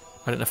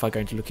 I don't know if I go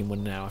into looking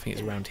one now. I think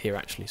it's around here,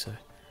 actually, so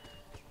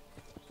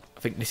I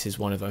think this is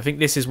one of them. I think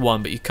this is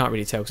one, but you can't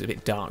really tell because it's a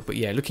bit dark. But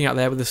yeah, looking out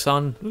there with the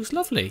sun, it looks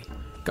lovely.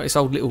 Got this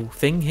old little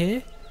thing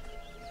here.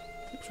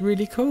 It's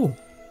really cool.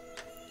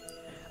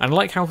 And I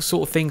like how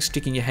sort of things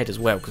stick in your head as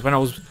well, because when I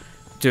was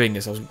doing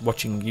this, I was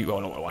watching you.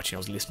 Well, not watching. I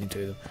was listening to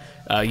them.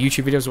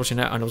 YouTube videos. Watching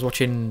that, and I was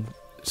watching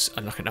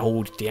like an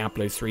old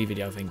Diablo 3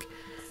 video, I think,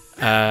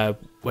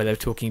 where they were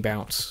talking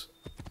about,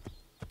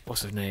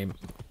 what's her name?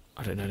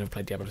 I don't know. I never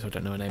played Diablo, so I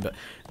don't know her name. But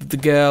the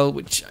girl,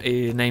 which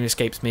name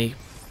escapes me.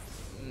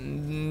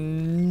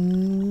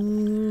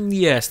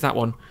 Yes, that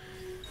one.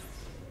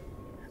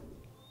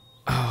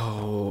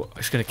 Oh,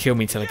 it's going to kill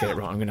me until I get it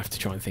right. I'm going to have to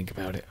try and think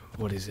about it.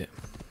 What is it?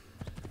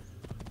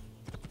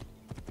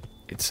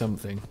 It's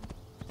something.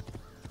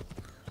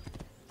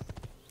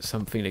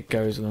 Something that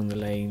goes along the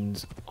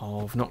lanes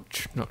of not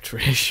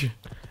Trish.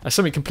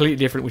 Something completely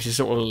different, which is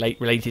sort of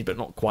related but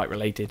not quite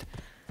related.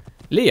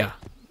 Leah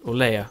or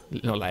Leia,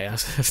 not Leia.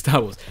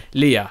 Star Wars.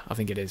 Leah, I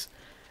think it is,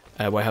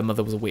 where her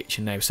mother was a witch,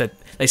 and they said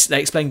they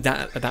explained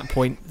that at that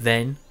point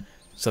then.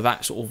 So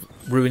that sort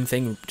of ruin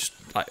thing, just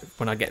like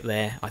when I get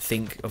there, I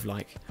think of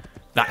like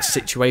that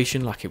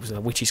situation, like it was a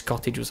witch's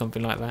cottage or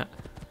something like that.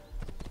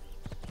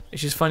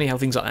 It's just funny how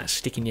things like that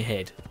stick in your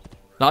head.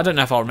 Now, I don't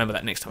know if I'll remember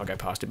that next time I go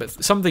past it,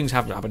 but some things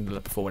have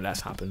happened before when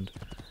that's happened.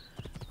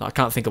 Like, I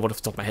can't think of what off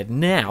the top of my head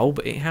now,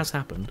 but it has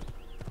happened.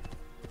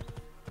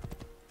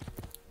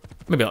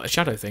 Maybe like the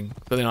shadow thing,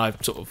 but then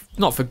I've sort of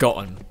not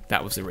forgotten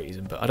that was the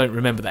reason, but I don't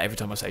remember that every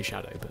time I say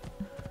shadow, but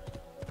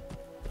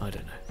I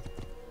don't know.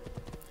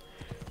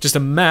 Just a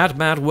mad,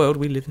 mad world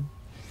we live in.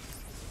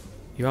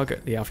 You are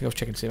good. Yeah, I think I was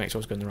checking to see make sure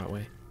I was going the right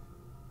way.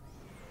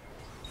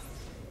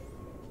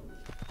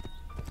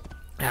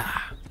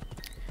 Ah.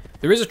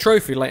 There is a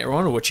trophy later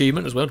on, or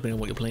achievement as well, depending on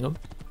what you're playing on,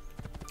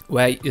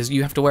 where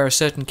you have to wear a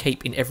certain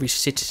cape in every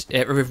city,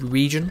 every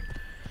region.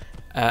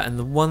 And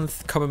the one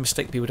common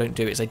mistake people don't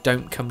do is they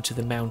don't come to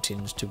the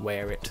mountains to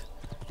wear it.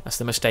 That's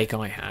the mistake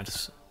I had.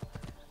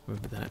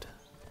 Remember that.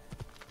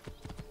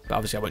 But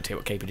obviously I won't tell you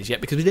what cape it is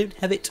yet, because we don't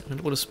have it. I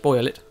don't want to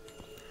spoil it.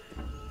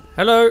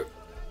 Hello!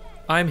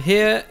 I'm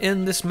here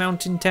in this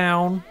mountain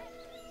town.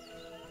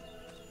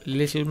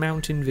 Little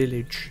mountain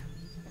village.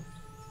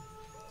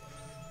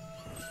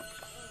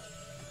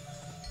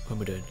 What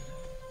am I doing?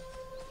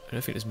 I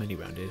don't think there's many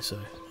around here, so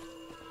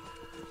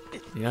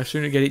yeah, I'll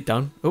sooner get it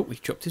done. Oh, he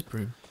dropped his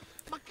broom.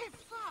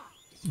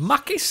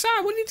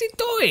 Maki-san, what is he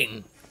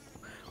doing?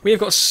 We have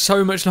got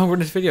so much longer in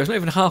this video. It's not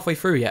even halfway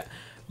through yet.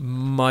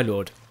 My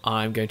lord,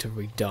 I'm going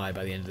to die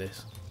by the end of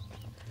this.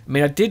 I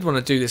mean, I did want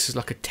to do this as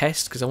like a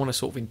test, because I want to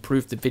sort of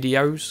improve the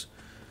videos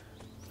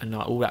and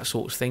like all that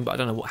sort of thing, but I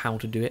don't know how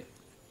to do it.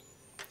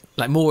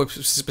 Like, more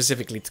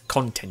specifically to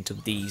content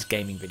of these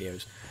gaming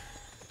videos.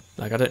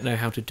 Like, I don't know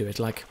how to do it.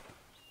 Like,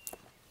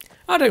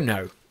 I don't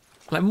know.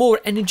 Like, more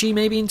energy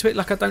maybe into it.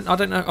 Like, I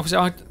don't know. Obviously,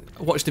 I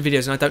watch the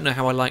videos and I don't know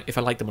how if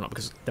I like them or not,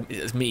 because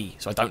it's me,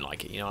 so I don't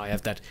like it. You know, I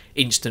have that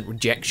instant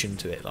rejection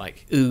to it.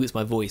 Like, ooh, it's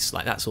my voice.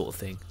 Like, that sort of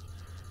thing.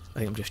 I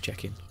think I'm just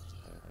checking.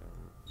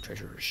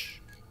 Treasures.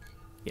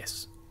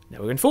 Yes.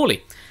 Now we're in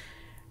Forley.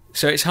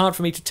 So it's hard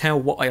for me to tell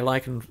what I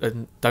like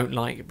and don't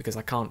like, because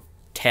I can't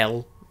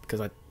tell,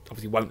 because I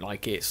obviously won't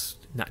like it. It's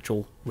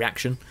natural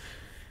reaction.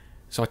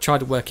 So I tried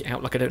to work it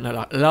out. Like, I don't know.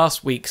 Like,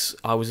 last week's,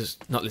 I was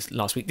not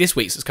last week. This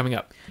week's that's coming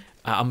up.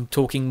 I'm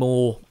talking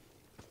more.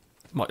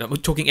 I'm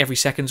talking every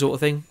second sort of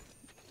thing.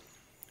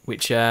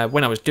 Which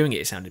when I was doing it,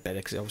 it sounded better,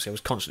 because obviously I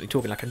was constantly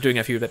talking. Like, I'm doing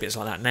a few bits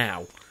like that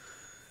now,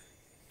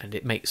 and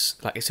it makes,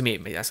 like, to me,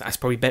 that's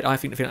probably better. I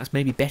think that's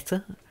maybe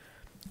better.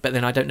 But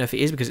then I don't know if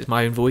it is, because it's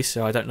my own voice,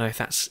 so I don't know if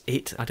that's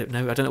it. I don't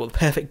know. I don't know what the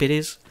perfect bit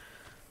is.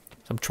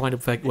 So I'm trying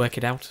to work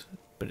it out,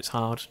 but it's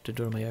hard to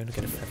do on my own. I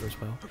get a feather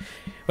as well.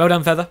 Well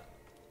done, feather.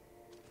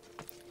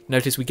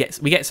 Notice we get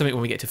something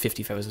when we get to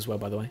 50 feathers as well,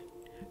 by the way.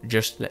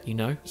 Just to let you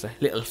know. It's a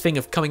little thing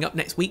of coming up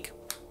next week.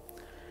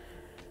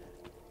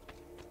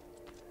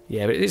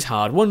 Yeah, but it is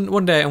hard.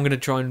 One day I'm going to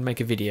try and make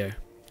a video,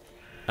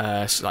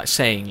 like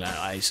saying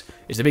that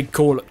it's a big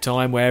call-up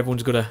time where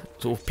everyone's got to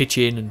sort of pitch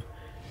in and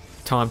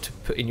time to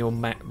put in your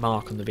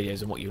mark on the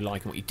videos and what you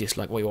like and what you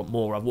dislike, what you want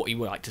more of, what you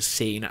would like to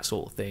see, and that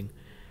sort of thing.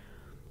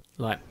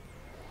 Like,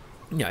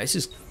 yeah, this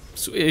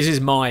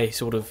is my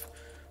sort of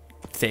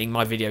thing,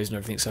 my videos and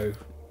everything. So,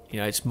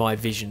 you know, it's my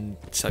vision,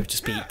 so to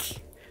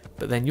speak.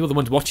 But then you're the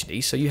ones watching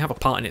these, so you have a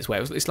part in it as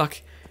well. It's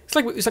like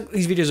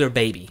these videos are a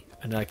baby,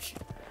 and like,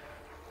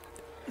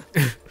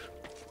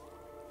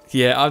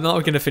 yeah, I'm not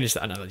going to finish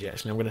that analogy.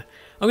 Actually, I'm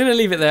gonna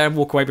leave it there and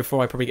walk away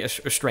before I probably get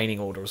a restraining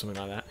order or something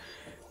like that.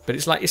 But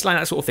it's like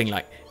that sort of thing.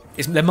 Like,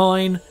 they're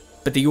mine,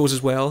 but they're yours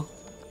as well.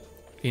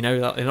 You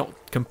know, they're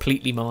not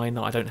completely mine.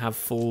 I don't have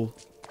full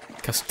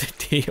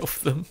custody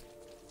of them.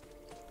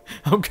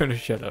 I'm going to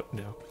shut up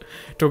now.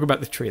 Talk about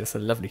the tree. That's a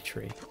lovely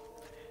tree.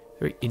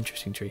 Very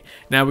interesting tree.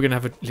 Now we're going to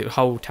have a little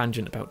whole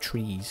tangent about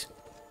trees.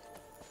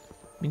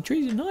 I mean,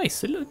 trees are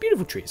nice. They look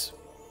beautiful trees.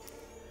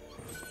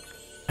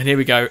 And here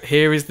we go.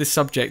 Here is the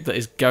subject that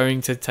is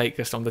going to take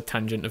us on the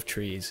tangent of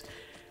trees.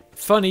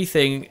 Funny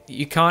thing,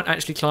 you can't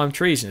actually climb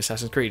trees in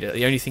Assassin's Creed.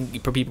 The only thing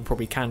people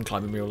probably can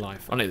climb in real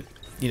life. I know,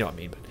 you know what I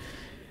mean, but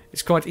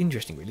it's quite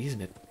interesting, really,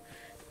 isn't it?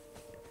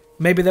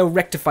 Maybe they'll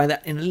rectify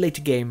that in a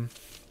later game.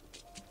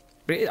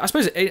 But I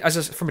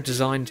suppose, from a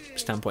design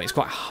standpoint, it's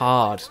quite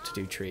hard to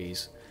do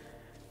trees.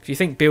 If you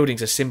think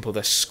buildings are simple,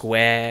 they're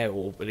square,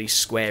 or at least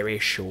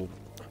squarish, or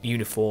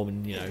uniform,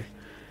 and, you know,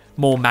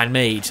 more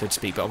man-made, so to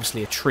speak. But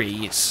obviously a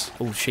tree, it's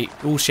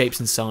all shapes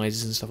and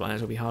sizes and stuff like that.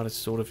 It'll be harder to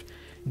sort of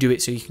do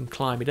it so you can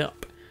climb it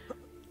up.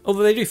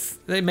 Although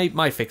they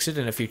might fix it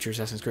in a future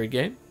Assassin's Creed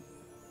game.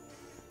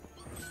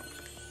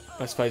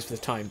 I suppose for the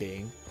time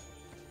being.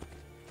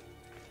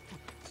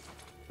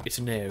 It's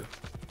a no.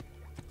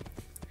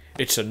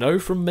 It's a no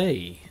from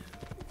me.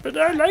 But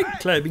I like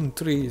climbing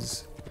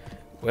trees.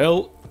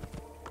 Well,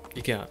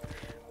 you can't.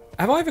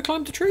 Have I ever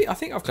climbed a tree? I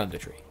think I've climbed a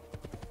tree.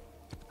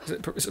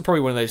 It's probably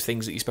one of those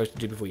things that you're supposed to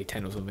do before you're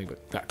 10 or something,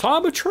 but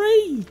climb a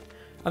tree!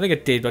 I think I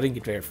did, but I didn't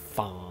get very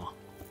far.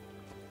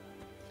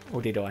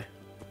 Or did I?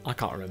 I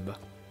can't remember.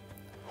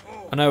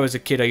 I know as a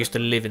kid I used to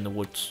live in the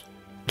woods.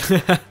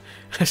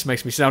 This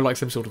makes me sound like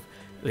some sort of,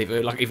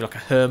 either like a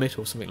hermit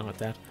or something like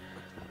that.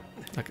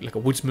 Like a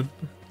woodsman.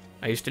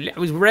 I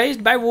was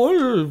raised by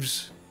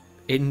wolves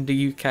in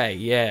the UK.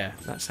 Yeah,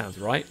 that sounds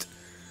right.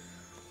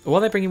 Why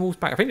are they bringing wolves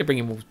back? I think they're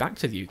bringing wolves back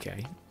to the UK.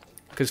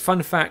 Because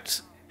fun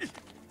fact,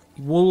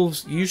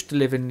 wolves used to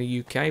live in the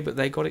UK, but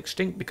they got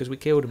extinct because we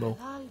killed them all.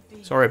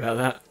 Sorry about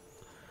that.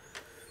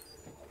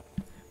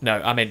 No,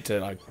 I meant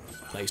I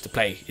used to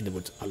play in the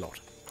woods a lot.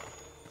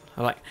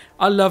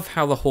 I love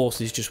how the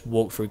horses just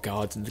walk through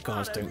guards and the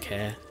guards don't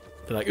care.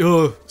 They're like,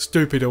 oh,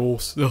 stupid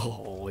horse.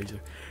 Oh, he's a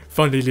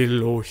funny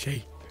little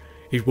horsey.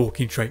 He's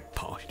walking straight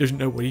past. He doesn't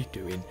know what he's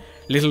doing.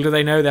 Little do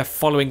they know they're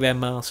following their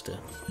master.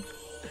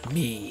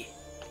 Me.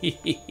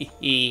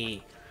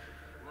 I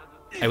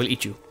will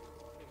eat you.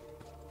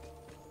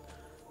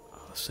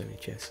 Oh, so many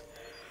chests.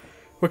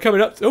 We're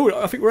coming up. Oh,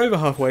 I think we're over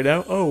halfway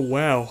now. Oh,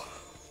 wow.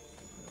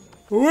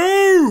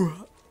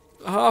 Woo!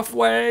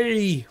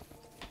 Halfway!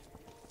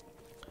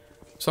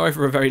 Sorry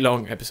for a very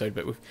long episode,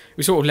 but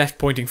we sort of left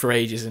pointing for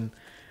ages, and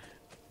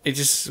it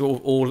just sort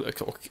of all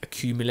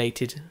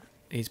accumulated.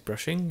 He's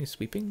brushing, he's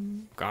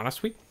sweeping. Gonna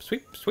sweep,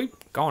 sweep, sweep.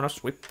 Gonna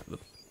sweep the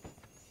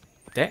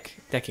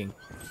decking.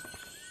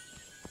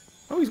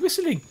 Oh, he's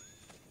whistling.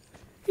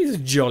 He's a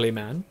jolly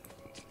man.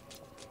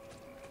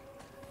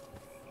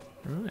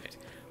 Right.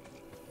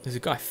 There's a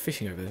guy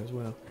fishing over there as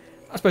well.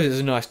 I suppose it's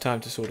a nice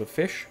time to sort of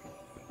fish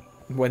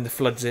when the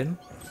flood's in.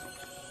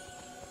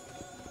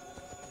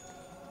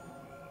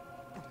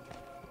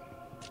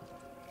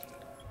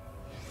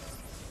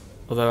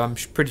 Although I'm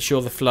pretty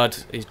sure the flood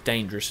is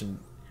dangerous and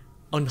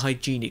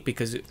unhygienic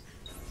because it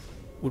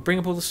would bring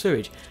up all the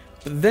sewage.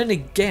 But then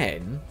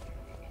again,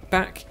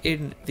 back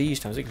in these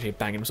times, I can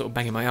banging, I'm sort of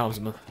banging my arms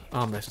on my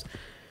armrest.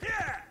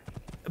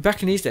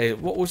 Back in these days,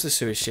 what was the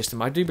sewage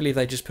system? I do believe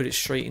they just put it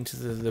straight into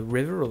the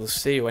river or the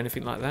sea or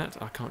anything like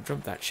that. I can't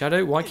jump that.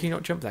 Shadow, why can you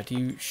not jump that?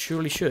 You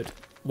surely should.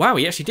 Wow,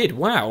 he actually did.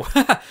 Wow.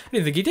 I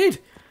didn't think he did.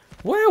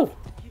 Wow.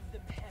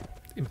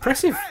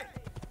 Impressive.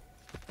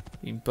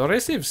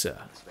 Impressive, sir.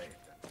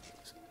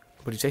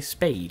 What did you say?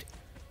 Spade.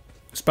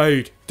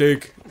 Spade.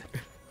 Dig.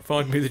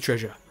 Find me the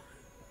treasure.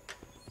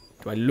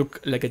 Do I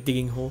look like a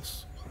digging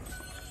horse?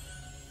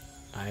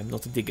 I am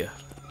not a digger.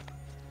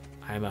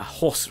 I am a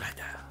horse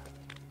rider.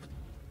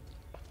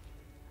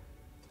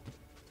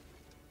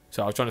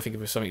 So I was trying to think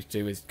of something to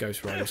do with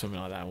Ghost Rider or something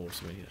like that, or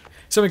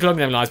something along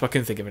those lines, but I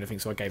couldn't think of anything,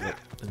 so I gave up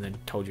and then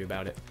told you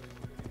about it.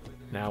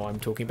 Now I'm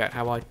talking about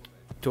how I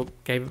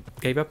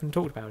gave up and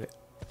talked about it.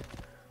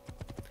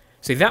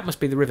 See, that must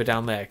be the river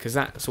down there, because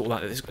that sort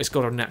of like it's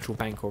got a natural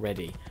bank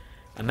already,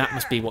 and that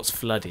must be what's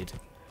flooded.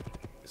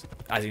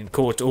 As in,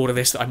 caused all of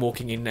this that I'm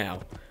walking in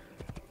now,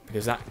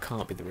 because that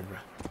can't be the river.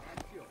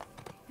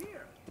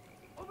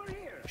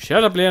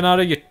 Shut up,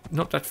 Leonardo. You're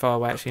not that far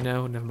away, actually.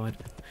 No, never mind.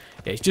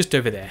 Yeah, it's just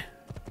over there.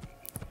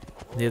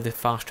 Near the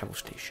fast travel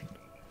station.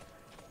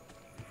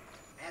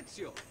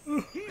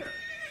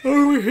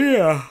 Over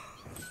here.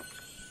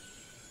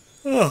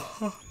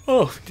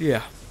 Oh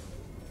dear.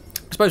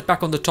 I suppose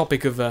back on the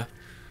topic of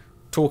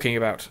talking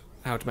about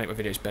how to make my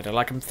videos better.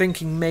 Like, I'm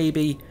thinking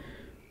maybe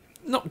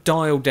not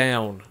dial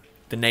down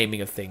the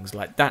naming of things.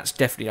 Like, that's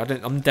definitely,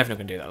 I'm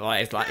definitely gonna do that.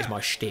 Like it's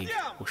my shtick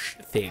or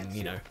thing,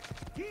 you know.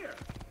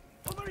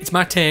 It's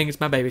my ting. It's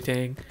my baby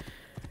ting.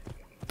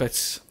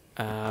 But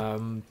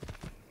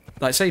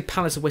like, say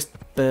Palace of West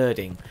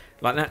Birding.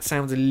 Like, that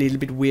sounds a little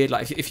bit weird.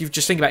 Like, if you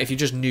just think about it, if you're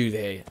just new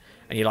there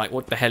and you're like,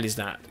 what the hell is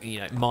that? You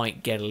know, it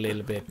might get a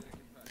little bit,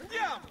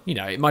 you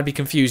know, it might be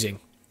confusing.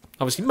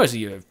 Obviously, most of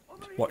you have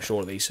watched all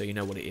of these, so you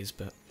know what it is,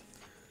 but...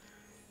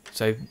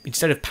 So,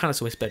 instead of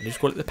Palace of West Birding, just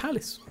call it the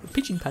Palace. The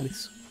Pigeon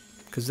Palace.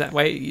 Because that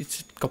way,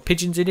 it's got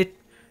pigeons in it.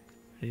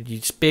 And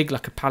it's big,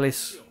 like a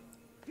palace.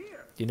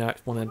 You know,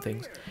 it's one of them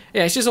things.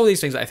 Yeah, it's just all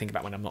these things that I think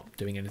about when I'm not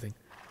doing anything.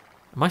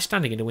 Am I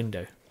standing in a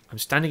window? I'm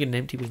standing in an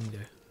empty window.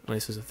 Oh,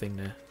 this was a thing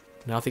there.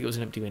 No, I think it was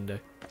an empty window.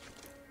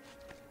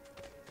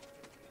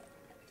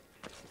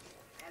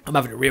 I'm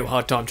having a real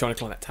hard time trying to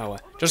climb that tower.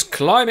 Just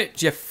climb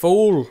it, you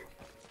fool!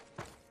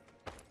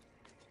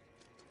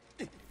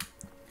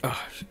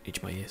 Oh,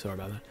 itch my ear, sorry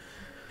about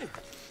that.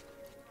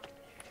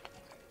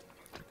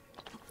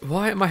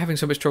 Why am I having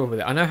so much trouble with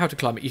it? I know how to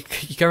climb it.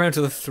 You go around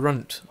to the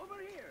front.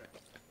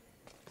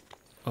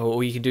 Oh,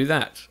 or you can do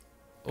that.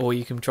 Or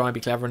you can try and be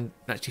clever and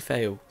actually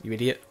fail, you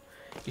idiot.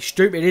 You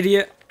stupid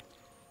idiot!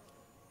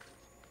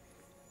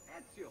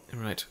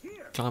 Right,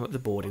 climb up the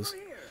borders.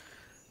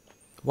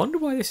 Wonder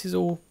why this is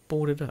all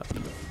boarded up.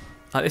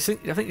 Like this,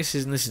 I think this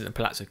isn't a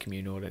Palazzo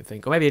Communal, I don't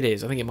think. Or maybe it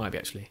is. I think it might be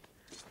actually.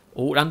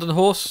 Oh, land on the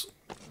horse.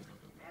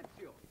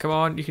 Come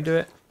on, you can do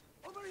it.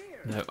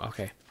 No,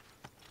 okay.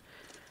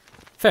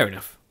 Fair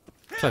enough.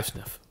 Close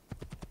enough.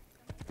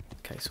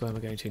 Okay, so where am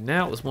I going to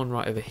now? There's one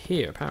right over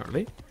here,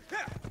 apparently.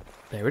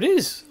 There it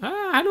is.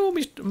 Ah, hello,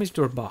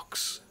 Mr.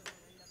 Box.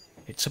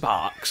 It's a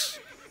box.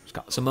 It's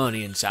got some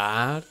money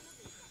inside.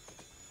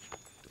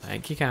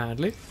 Thank you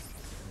kindly.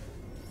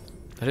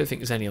 I don't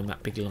think there's any on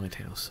that big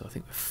lighthouse, so I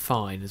think we're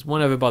fine. There's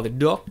one over by the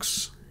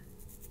docks.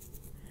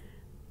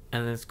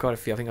 And there's quite a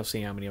few. I think I've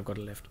seen how many I've got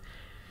left.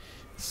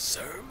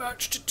 So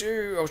much to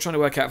do. I was trying to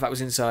work out if that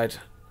was inside.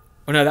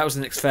 Oh no, that was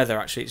the next feather,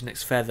 actually. It's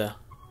next feather.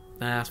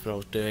 That's what I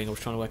was doing. I was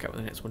trying to work out what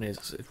the next one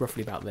is. It's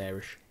roughly about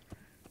there-ish.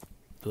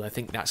 But I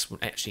think that's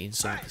actually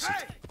inside the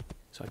city.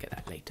 So I'll get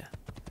that later.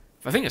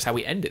 I think that's how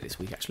we end it this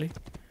week, actually.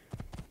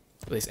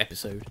 Or this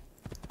episode.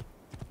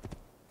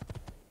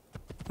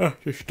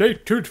 So stay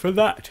tuned for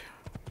that.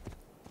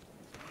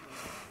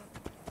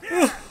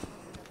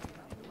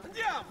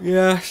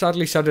 Yeah,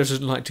 sadly Sandra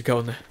doesn't like to go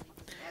on the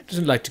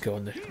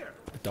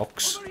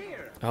docks.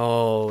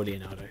 Oh,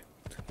 Leonardo.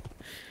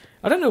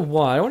 I don't know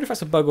why. I wonder if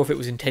that's a bug or if it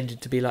was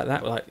intended to be like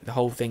that. Like the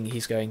whole thing,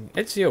 he's going,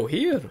 Ezio,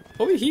 here,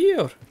 over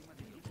here.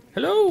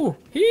 Hello,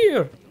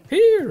 here,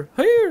 here,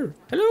 here.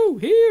 Hello,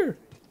 here,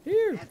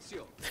 here.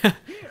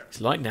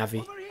 It's like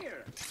Navi.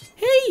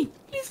 Hey,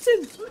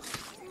 listen,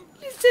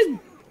 listen.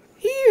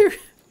 Here!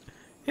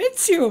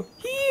 Ezio!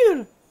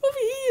 Here! Over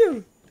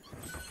here!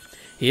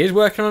 He is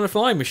working on a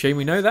flying machine,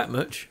 we know that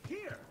much.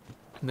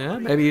 No,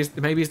 maybe he's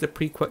the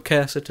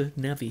precursor to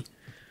Navi.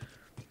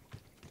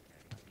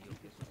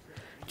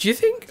 Do you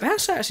think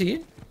that's actually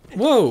it?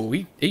 Whoa,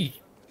 he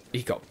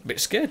got a bit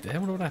scared there. I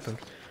wonder what happened.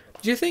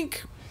 Do you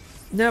think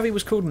Navi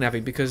was called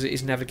Navi because it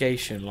is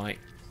navigation, like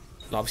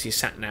obviously a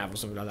sat nav or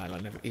something like that?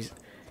 Like do you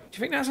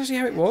think that's actually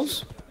how it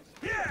was?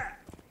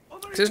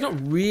 Because it's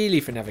not really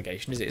for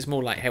navigation, is it? It's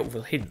more like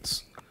helpful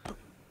hints.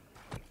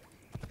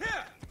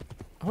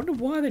 I wonder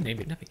why they named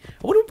it Navi.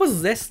 I wonder what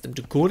possessed them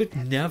to call it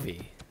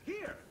Navi.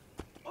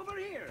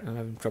 I'm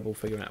having trouble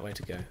figuring out where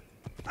to go.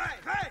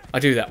 I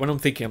do that when I'm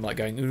thinking. I'm like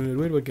going,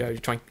 where do I go?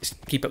 Try and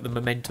keep up the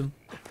momentum.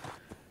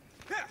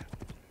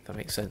 If that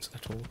makes sense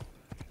at all.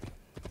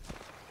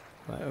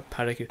 Right, a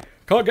panic.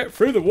 Can't get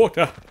through the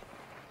water.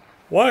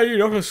 Why are you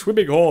not a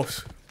swimming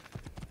horse?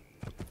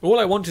 All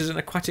I want is an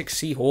aquatic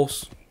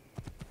seahorse.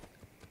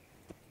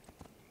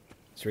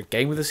 Is there a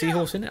game with a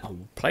seahorse in it? I'll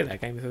play that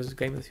game if there was a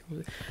game with a seahorse in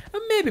it.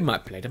 And maybe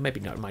might play it, and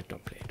maybe not, might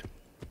not play it.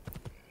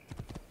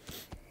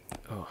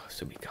 Oh,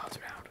 so many cards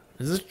around.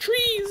 There's a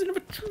tree! There's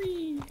another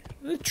tree!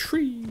 There's a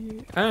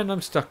tree! And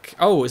I'm stuck.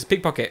 Oh, it's a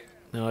pickpocket.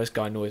 No, this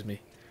guy annoys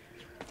me.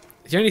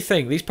 The only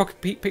thing, these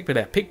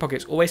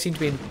pickpockets always seem to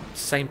be in the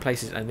same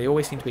places, and they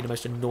always seem to be the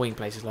most annoying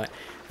places. Like,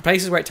 the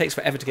places where it takes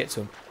forever to get to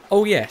them.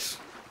 Oh, yes.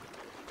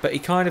 But he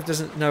kind of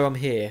doesn't know I'm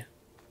here.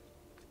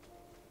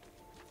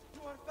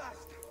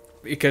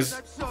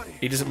 Because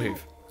he doesn't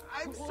move.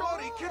 I'm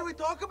sorry, can we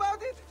talk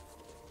about it?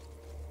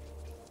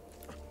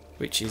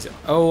 Which is...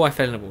 Oh, I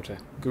fell in the water.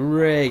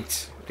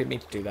 Great. Didn't mean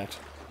to do that.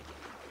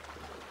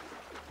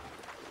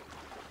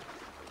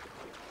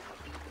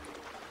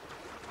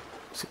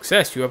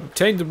 Success. You have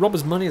obtained the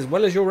robber's money as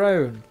well as your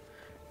own.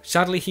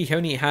 Sadly, he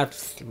only had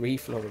 3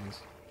 florins.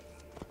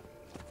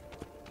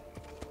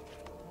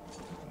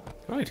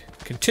 Right.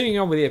 Continuing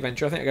on with the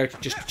adventure. I think I go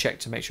just to check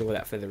to make sure where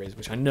that feather is,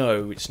 which I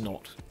know it's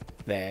not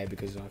there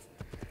because I've...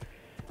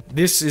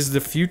 This is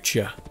the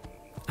future.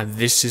 And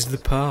this is the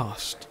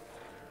past.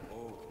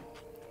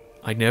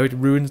 I know it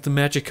ruins the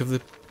magic of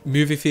the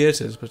movie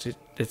theatres, but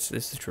it's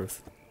the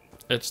truth.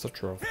 It's the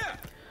truth.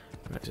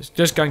 Right,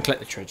 just go and collect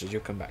the treasures.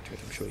 You'll come back to it,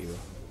 I'm sure you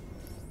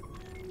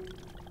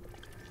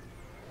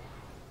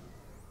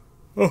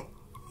will.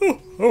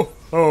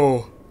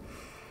 Oh.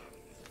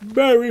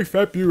 Merry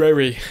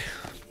February.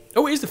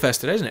 Oh, it is the first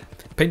today, isn't it?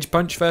 Pinch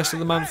punch, first of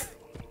the month.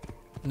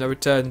 No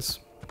returns.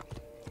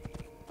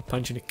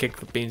 Punch and a kick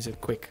for being so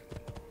quick.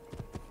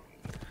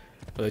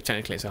 Although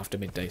technically it's after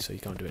midday, so you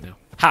can't do it now.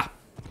 Ha!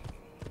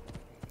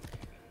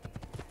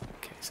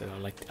 Okay, so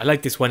I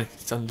like this one.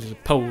 It's under the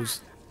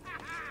poles.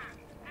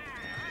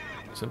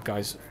 Some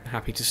guy's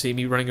happy to see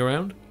me running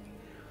around.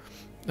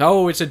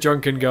 Oh, it's a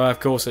drunken guy.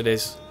 Of course it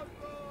is.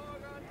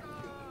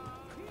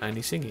 And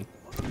he's singing.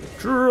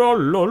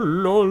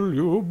 Tra-la-la,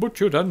 you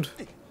butchered and...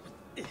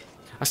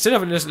 I still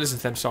haven't listened to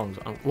them songs.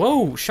 Oh,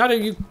 whoa, Shadow,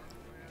 you...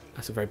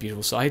 That's a very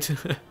beautiful sight.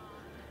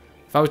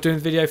 If I was doing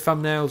video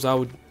thumbnails, I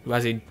would,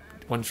 as in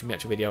ones from the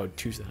actual video, I would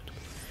choose that.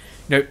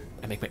 Nope,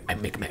 I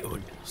make my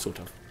own, sort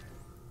of.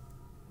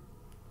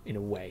 In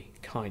a way,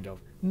 kind of.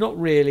 Not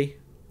really.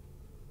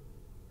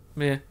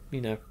 Yeah,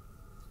 you know.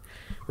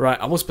 Right,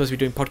 I was supposed to be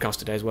doing podcast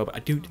today as well, but I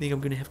don't think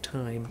I'm going to have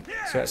time.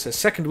 So that's the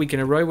second week in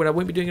a row when I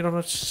won't be doing it on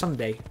a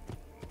Sunday.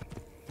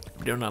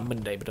 I'm doing it on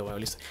Monday, but at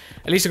least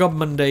I got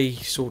Monday.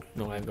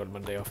 No, I haven't got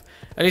Monday off.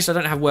 At least I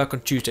don't have work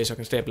on Tuesday, so I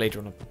can stay up later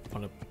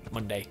on a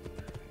Monday.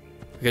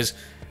 Because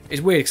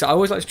it's weird, because I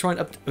always like to try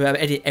and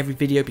edit every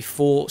video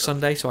before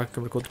Sunday, so I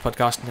can record the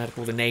podcast and add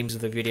all the names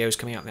of the videos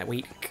coming out that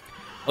week.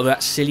 Although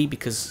that's silly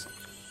because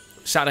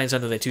Saturday and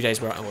Sunday, they're 2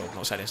 days where well,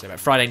 not Saturday and Sunday, but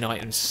Friday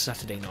night and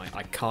Saturday night,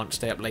 I can't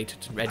stay up later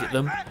to edit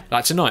them.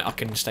 Like tonight, I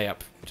can stay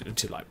up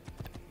until like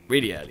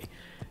really early,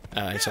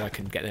 so I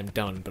can get them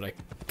done. But I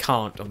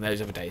can't on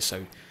those other days.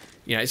 So,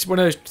 you know, it's one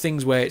of those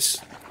things where it's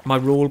my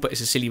rule, but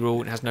it's a silly rule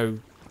and has no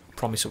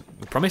promise.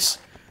 Promise.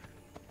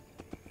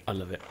 I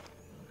love it.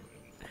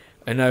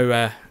 And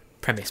no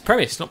premise.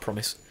 Premise, not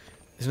promise.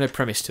 There's no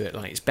premise to it.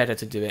 Like it's better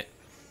to do it,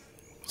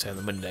 say on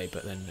the Monday,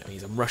 but then it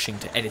means I'm rushing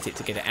to edit it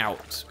to get it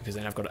out because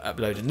then I've got to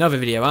upload another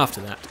video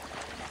after that.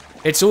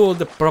 It's all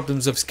the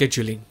problems of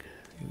scheduling.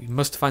 You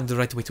must find the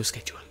right way to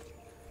schedule.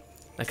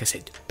 Like I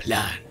said,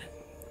 plan.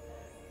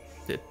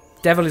 The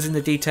devil is in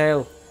the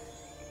detail,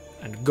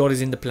 and God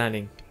is in the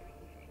planning.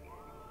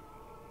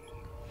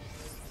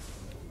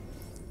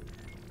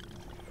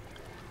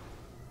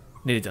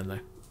 Nearly done though.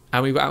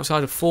 And we got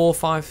outside of 4,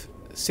 5,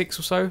 6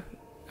 or so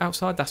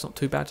outside. That's not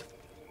too bad.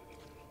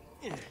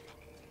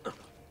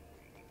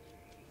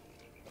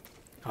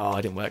 Oh,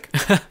 it didn't work.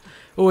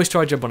 Always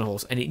try to jump on a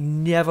horse, and it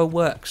never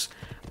works.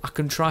 I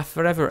can try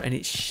forever, and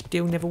it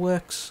still never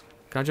works.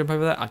 Can I jump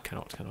over that? I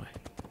cannot, can I?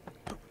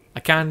 I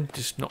can,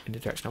 just not in the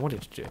direction I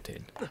wanted to do it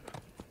in.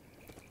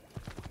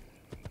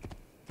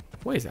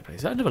 What is that place?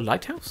 Is that another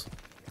lighthouse?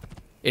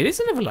 It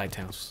is another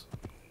lighthouse.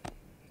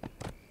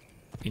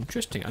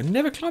 Interesting. I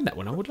never climbed that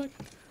one. I would like...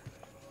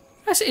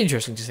 That's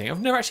interesting to think. I've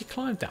never actually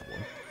climbed that one.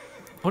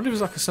 I wonder if it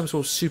was like some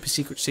sort of super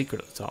secret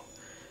at the top.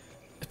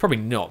 It's probably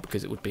not,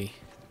 because it would be...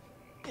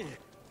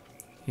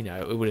 You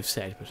know, it would have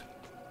said, but...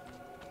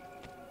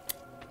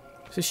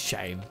 It's a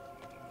shame.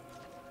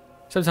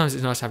 Sometimes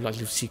it's nice to have like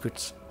little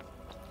secrets.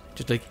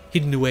 Just like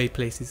hidden away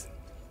places.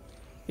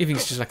 Even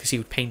if it's just like a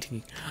secret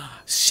painting.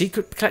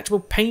 Secret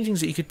collectible paintings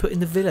that you could put in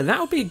the villa. That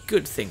would be a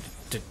good thing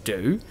to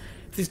do.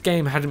 If this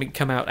game hadn't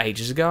come out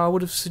ages ago, I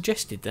would have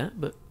suggested that,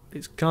 but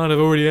it's kind of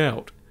already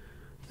out.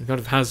 It kind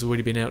of has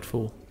already been out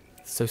for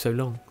so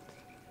long.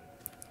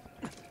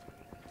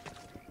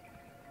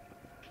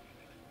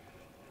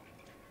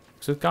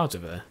 So the guards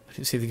over there. I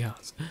didn't see the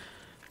guards.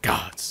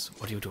 Guards,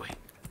 what are you doing?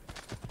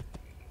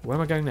 Where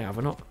am I going now? Have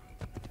I not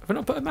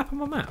put a map on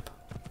my map?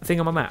 A thing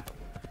on my map?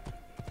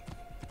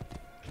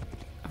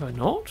 Have I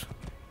not?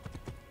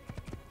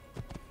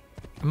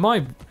 Am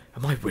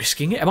I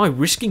risking it? Am I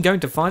risking going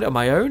to find it on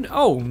my own?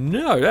 Oh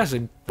no, that's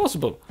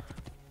impossible.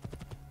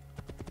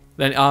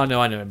 Then, oh no,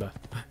 I remember.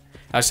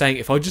 I was saying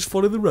if I just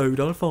follow the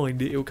road, I'll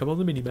find it. It'll come on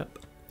the minimap.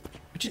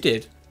 Which it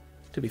did,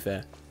 to be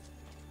fair.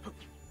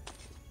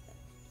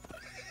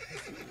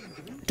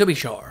 To be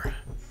sure.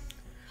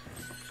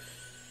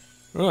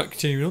 Right,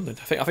 continuing on then.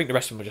 I think the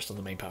rest of them are just on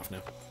the main path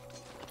now.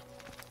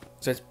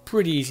 So it's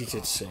pretty easy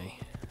to see.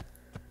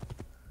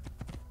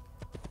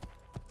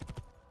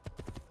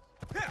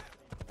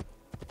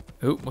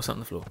 Oh, what's that on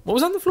the floor? What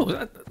was that on the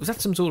floor? Was that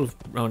some sort of...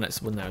 Oh,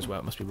 that's one there as well.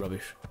 It must be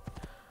rubbish.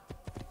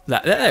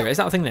 There it is.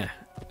 That thing there.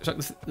 It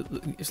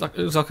looks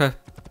like a...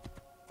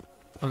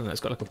 I don't know. It's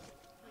got like a...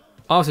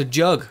 Oh, it's a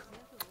jug.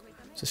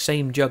 It's the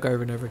same jug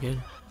over and over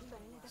again.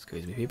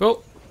 Excuse me,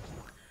 people.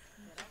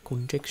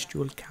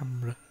 Contextual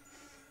camera.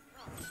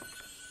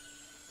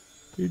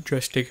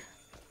 Interesting.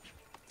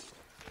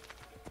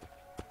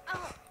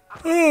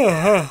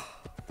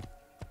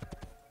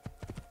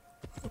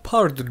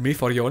 Pardon me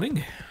for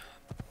yawning.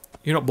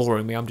 You're not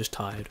boring me, I'm just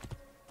tired.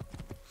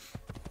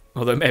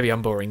 Although maybe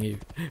I'm boring you.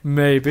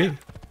 Maybe.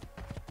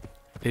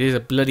 It is a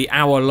bloody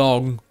hour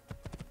long.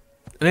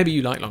 Maybe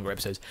you like longer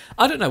episodes.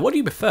 I don't know. What do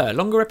you prefer?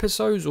 Longer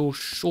episodes or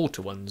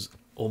shorter ones?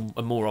 Or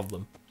more of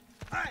them?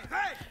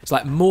 It's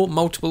like more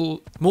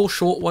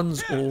short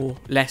ones or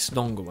less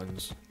longer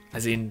ones?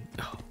 As in,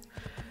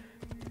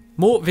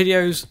 more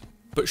videos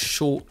but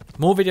short.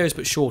 More videos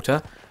but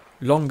shorter.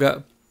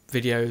 Longer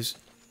videos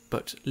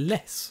but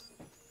less.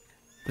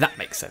 That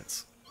makes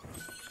sense.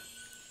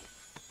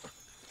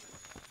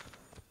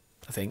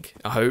 I think.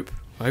 I hope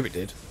it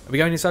did. Are we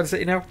going inside the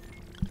city now?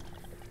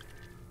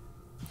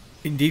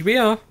 Indeed we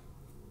are.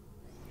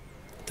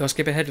 Do I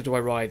skip ahead or do I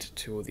ride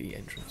to the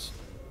entrance?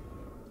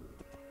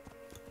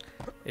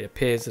 It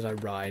appears that I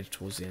ride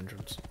towards the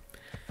entrance.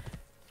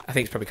 I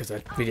think it's probably because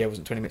the video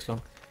wasn't 20 minutes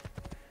long.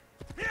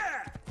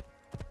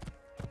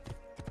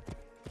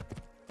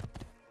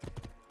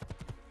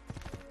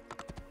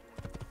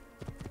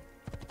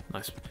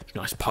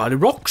 Nice pile of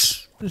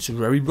rocks. It's a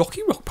very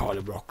rocky pile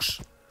of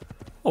rocks.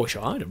 I wish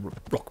I had a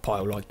rock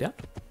pile like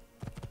that.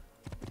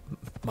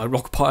 My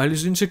rock pile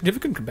is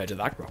insignificant compared to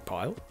that rock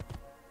pile.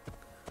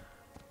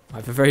 I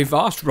have a very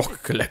vast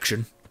rock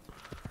collection.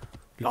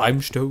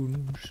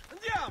 Limestones.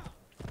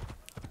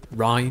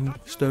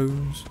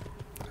 Rhinestones.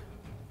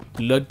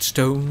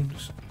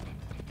 Bloodstones.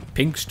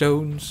 Pink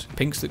stones.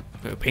 Pinks.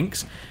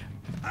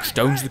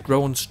 Stones that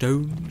grow on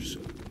stones.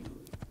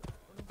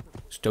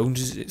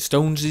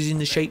 Stones is in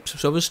the shapes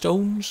of other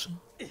stones.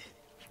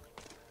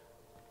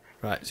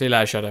 Right, see you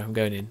later, Shadow. I'm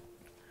going in.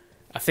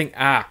 I think...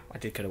 I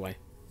did cut away.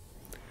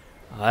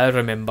 I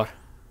remember.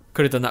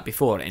 Could have done that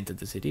before I entered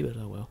the city, but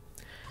oh well.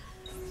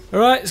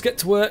 Alright, let's get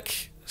to work.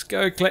 Let's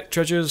go collect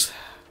treasures.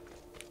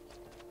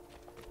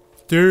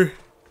 Alright.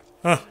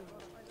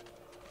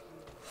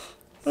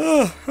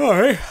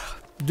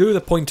 Do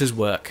the pointer's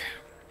work.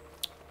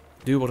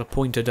 Do what a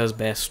pointer does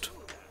best.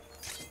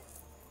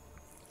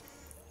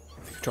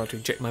 Try to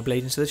inject my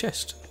blade into the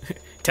chest.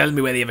 Tell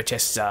me where the other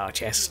chests are,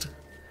 chest.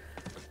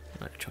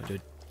 Right, try to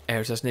do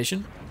air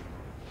assassination.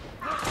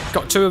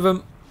 Got 2 of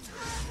them.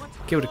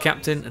 Killed a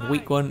captain and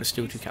weak one. There's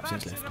still 2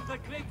 captains left.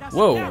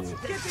 Whoa!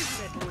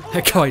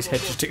 That guy's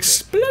head just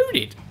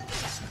exploded.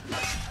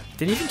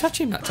 Didn't even touch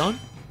him that time.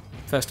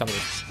 First time I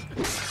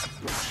did.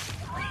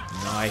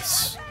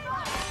 Nice.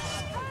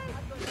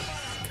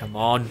 Come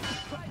on.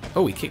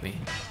 Oh, he kicked me.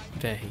 How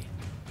dare he?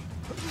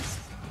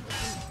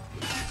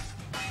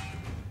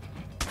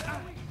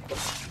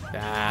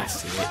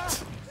 That's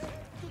it.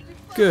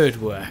 Good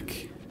work.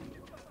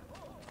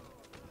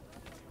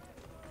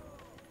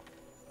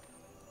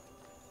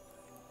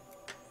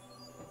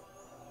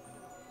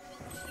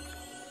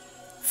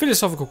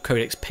 Philosophical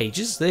Codex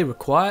pages, they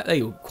require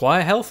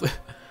health.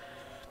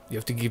 You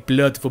have to give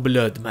blood for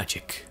blood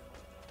magic.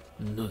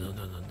 No.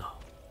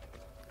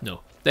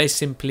 No, they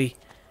simply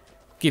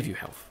give you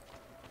health.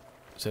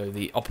 So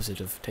the opposite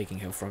of taking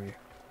health from you.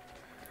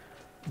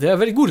 They are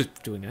very good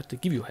at doing that. They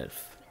give you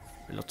health.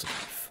 Lots of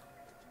health.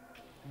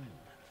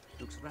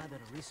 Looks rather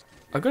risky.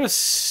 I've got a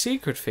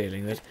secret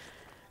feeling that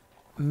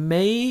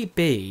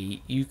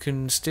maybe you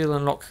can still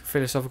unlock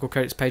Philosophical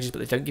Codex pages, but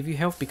they don't give you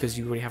health because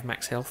you already have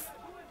max health.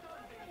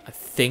 I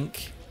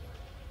think.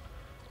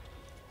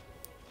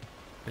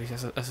 At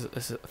least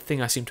that's a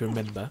thing I seem to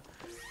remember.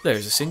 There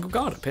is a single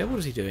guard up here. What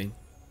is he doing?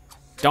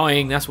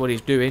 Dying, that's what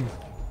he's doing.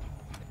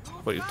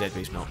 Well, he's dead, but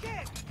he's not.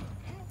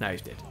 Now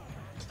he's dead.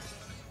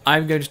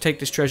 I'm going to take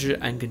this treasure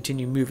and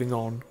continue moving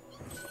on.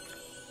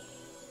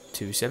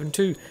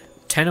 272.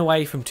 10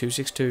 away from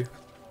 262.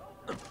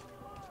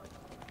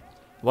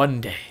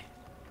 One day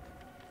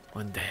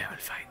I'll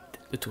find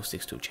the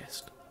 262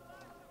 chest.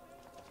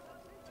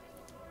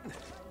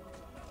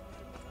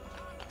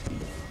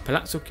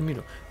 Palazzo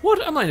Communal.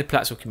 What? Am I in the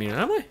Palazzo Communal?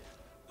 Am I?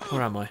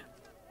 Where am I?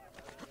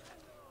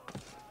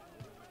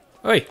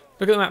 Oi!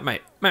 Look at the map,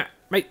 mate. Mate.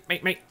 Look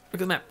at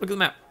the map. Look at the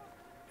map.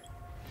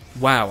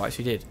 Wow, I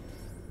actually did.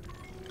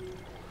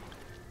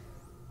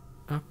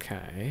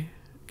 Okay.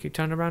 Can you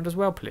turn around as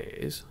well,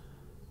 please?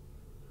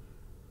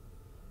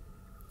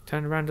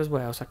 Turn around as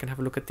well so I can have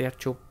a look at the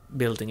actual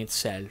building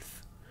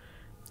itself.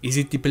 Is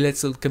it the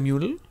Palazzo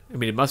Communal? I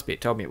mean, it must be. It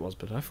told me it was,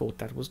 but I thought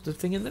that was the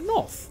thing in the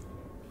north.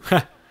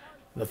 Ha!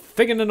 The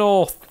thing in the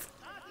north.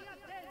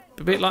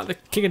 A bit like the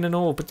king in the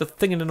north, but the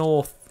thing in the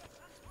north.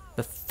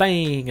 The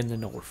thing in the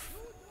north.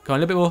 Come on,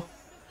 a little bit more.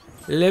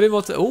 A little bit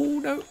more. Oh,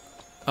 no.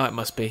 Oh, it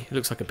must be. It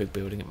looks like a big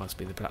building. It must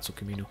be the Palazzo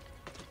Communal.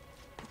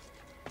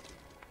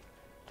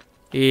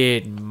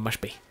 It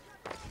must be.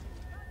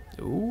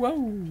 Ooh,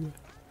 oh.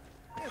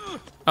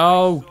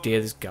 Oh dear,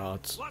 there's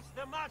guards. What's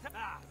the matter?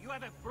 You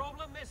have a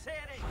problem, Miss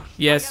Harry?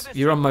 Yes,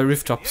 you're on my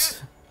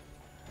rooftops.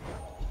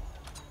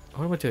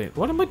 What am I doing?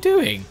 What am I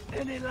doing?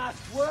 Any last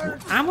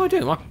words? What am I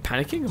doing? Am I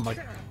panicking? Am I...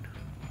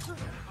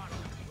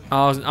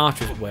 Oh, I was an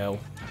archer as well.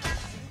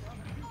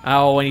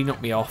 Oh, and he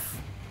knocked me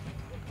off.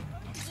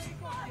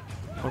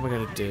 What am I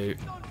going to do?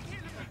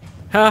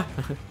 Ha!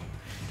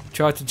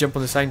 Tried to jump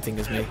on the same thing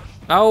as me.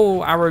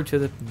 Oh, arrow to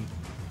the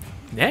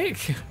neck.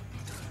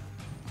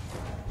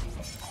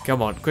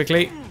 Come on,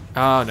 quickly.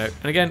 Oh, no.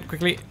 And again,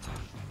 quickly.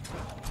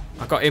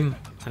 I got him.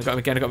 I got him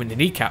again. I got him in the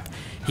kneecap.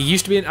 He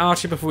used to be an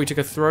archer before he took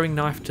a throwing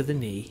knife to the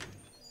knee.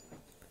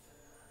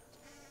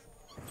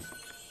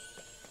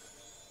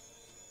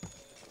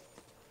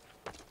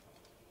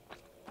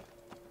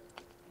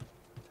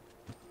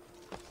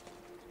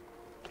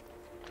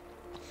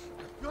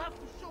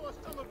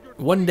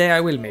 One day I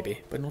will,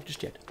 maybe, but not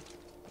just yet.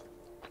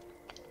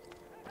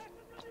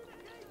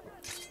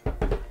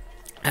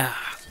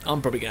 I'm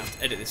probably going to have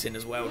to edit this in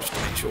as well, just to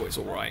make sure it's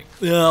alright.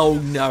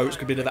 Oh no, it's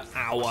going to be another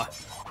hour.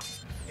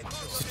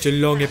 Such a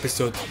long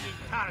episode.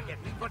 Have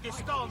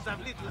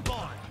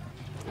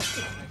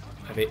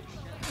it.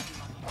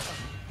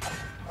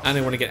 And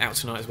I want to get out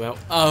tonight as well.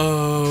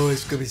 Oh,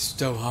 it's going to be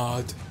so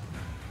hard.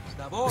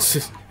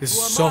 It's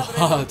so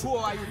hard.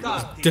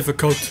 It's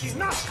difficult.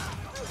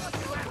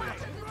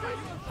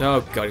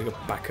 Oh god, you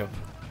got back up.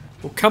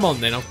 Well, come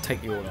on then, I'll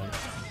take you all on.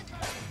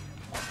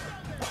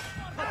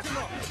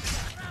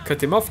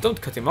 Cut him off, don't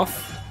cut him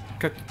off.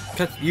 Cut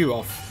you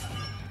off.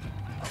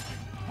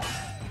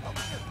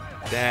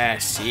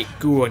 That's it,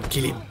 go on,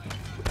 kill him.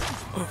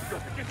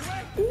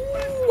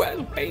 Ooh,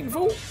 well,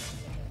 painful.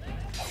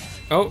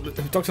 Oh,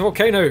 Dr.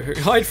 Volcano,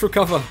 hide for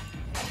cover.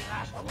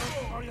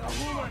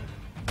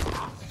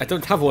 I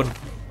don't have one.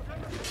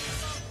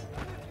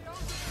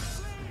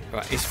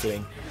 Right, it's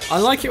fleeing. I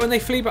like it when they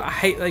flee, but I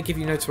hate they give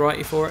you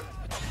notoriety for it.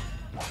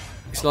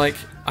 It's like,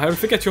 I will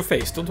forget your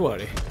face, don't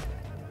worry.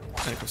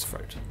 And across the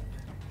throat.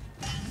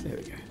 There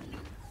we go.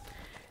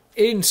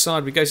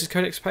 Inside we go. This is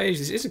Codex page.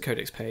 This is a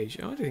Codex page.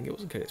 Oh, I don't think it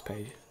was a Codex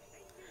page.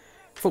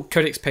 I thought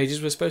Codex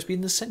pages were supposed to be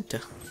in the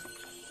centre.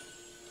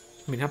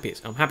 I mean,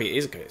 I'm happy it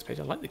is a Codex page.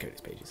 I like the Codex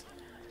pages.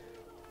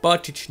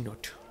 But it's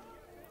not.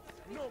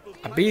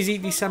 Abisi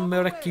di San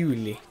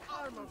Miraculi.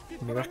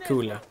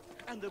 Miracula.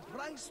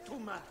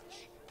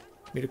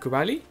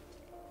 Miracubali?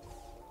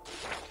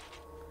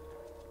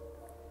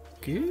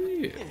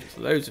 Good. There's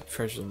loads of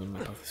treasures on the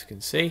map, as you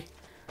can see.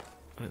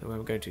 I don't know where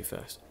I'm going to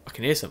first. I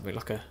can hear something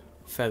like a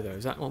feather.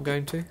 Is that what I'm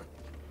going to?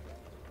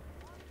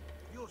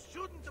 You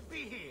shouldn't be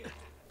here.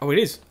 Oh, it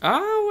is.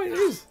 Oh, it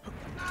is.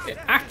 It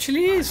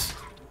actually is.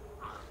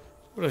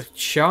 What are the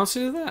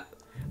chances of that?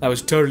 That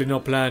was totally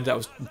not planned. That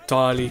was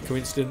entirely a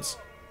coincidence.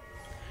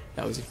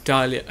 That was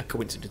entirely a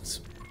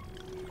coincidence.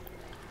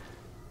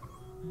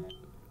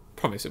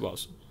 Promise it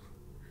was.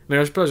 I mean,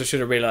 I suppose I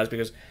should have realised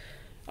because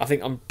I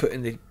think I'm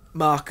putting the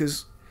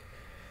markers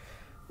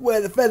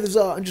where the feathers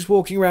are and just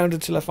walking around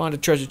until I find a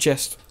treasure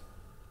chest.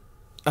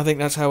 I think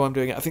that's how I'm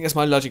doing it. I think that's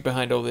my logic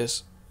behind all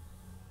this.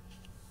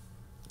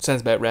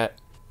 Sounds about right.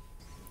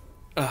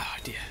 Ah,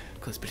 dear.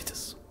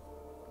 Conspirators.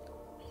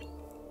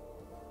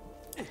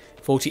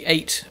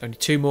 48. Only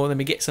 2 more, then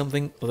we get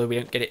something. Although we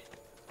don't get it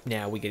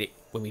now, we get it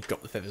when we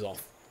drop the feathers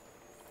off.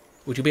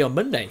 Which will be on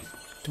Monday.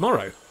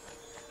 Tomorrow.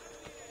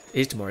 It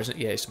is tomorrow, isn't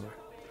it? Yeah, it's tomorrow.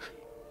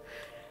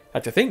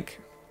 Had to think.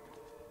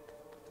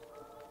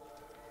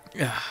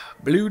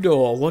 Blue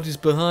door. What is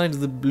behind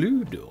the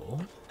blue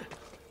door?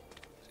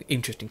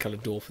 Interesting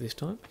coloured door for this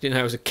time. Didn't know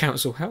it was a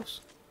council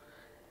house.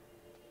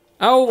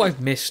 Oh, I've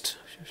missed.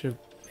 Should have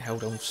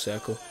held on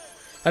circle.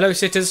 Hello,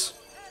 sitters.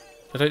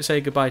 I don't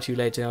say goodbye to you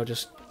later. I'll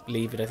just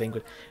leave it, I think.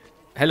 But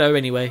hello,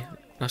 anyway.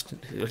 Nice to...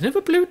 There's never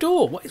a blue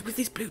door. What is with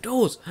these blue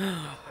doors?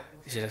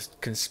 Is it a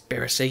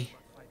conspiracy?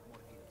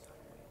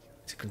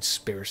 It's a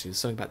conspiracy. There's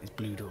something about these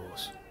blue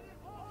doors.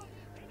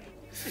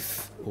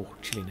 Oh,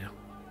 chilly now.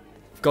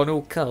 I've gone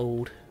all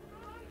cold.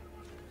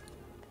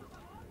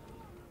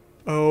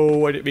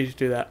 Oh, I didn't mean to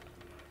do that.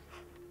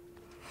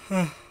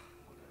 Oh.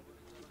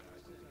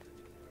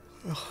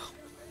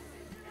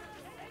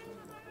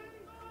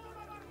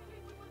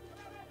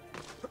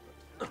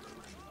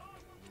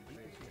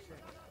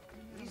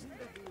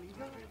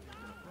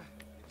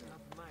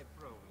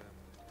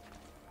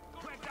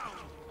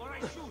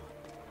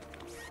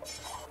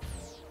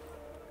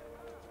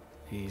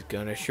 He's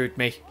gonna shoot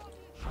me.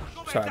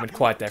 Sorry, I've been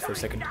quiet there for a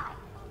second.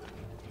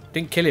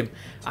 Didn't kill him.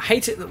 I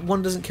hate it that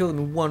one doesn't kill them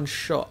in one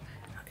shot.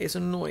 It's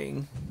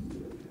annoying.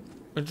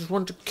 I just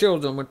want to kill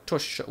them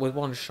with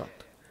one shot.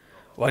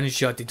 One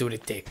shot is all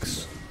it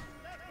takes.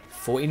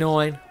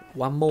 49.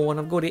 One more and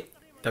I've got it.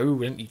 Oh,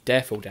 don't you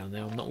dare fall down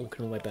there. I'm not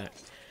walking all the way back.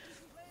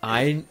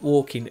 I ain't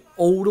walking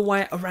all the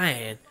way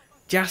around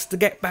just to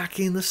get back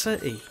in the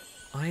city.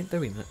 I ain't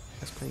doing that.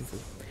 That's painful.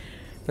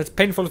 That's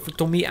painful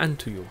to me and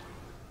to you.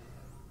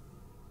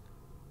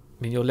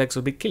 I mean, your legs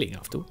will be killing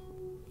after.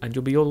 And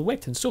you'll be all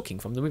wet and soaking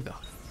from the river.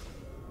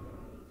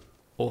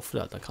 Or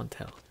flood, I can't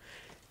tell.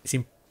 It's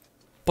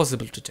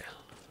impossible to tell.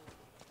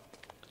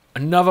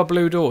 Another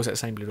blue door. Is that the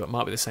same blue door? It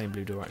might be the same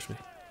blue door, actually.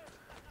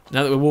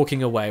 Now that we're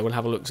walking away, we'll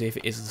have a look, see if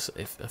it is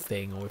a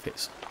thing, or if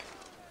it's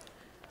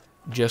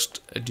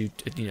just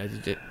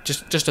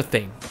just a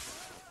thing.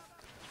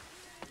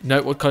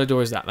 No, what colour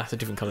door is that? That's a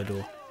different colour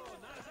door.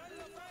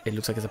 It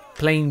looks like it's a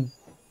plain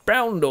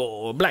brown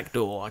door, or black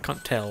door. I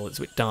can't tell. It's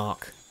a bit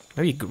dark.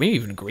 Maybe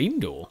even a green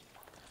door.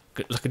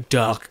 Like a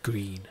dark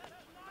green.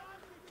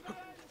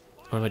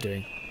 What am I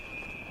doing?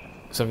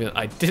 Something that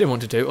I didn't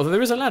want to do, although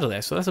there is a ladder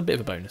there, so that's a bit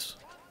of a bonus.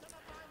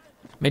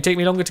 May take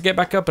me longer to get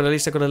back up, but at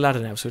least I've got a ladder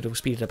now, so it'll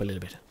speed it up a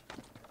little bit.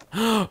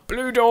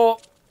 Blue door!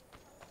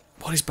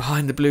 What is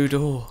behind the blue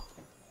door?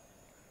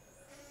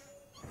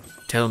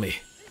 Tell me,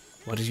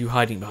 what is you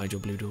hiding behind your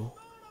blue door?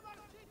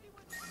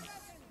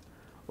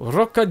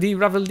 Rocca di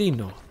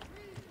Ravellino.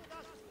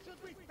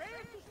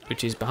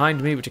 which is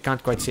behind me, which I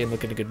can't quite see. I'm not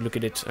getting a good look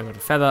at it. I got a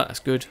feather. That's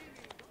good.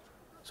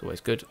 It's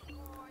always good.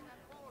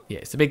 Yeah,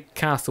 it's the big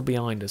castle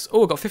behind us. Oh,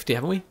 we've got 50,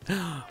 haven't we? We've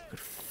got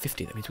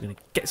 50. That means we're going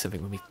to get something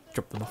when we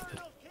drop them off the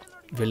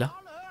villa.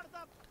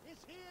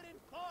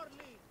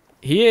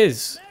 He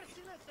is.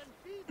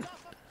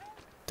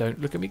 Don't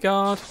look at me,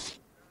 guard.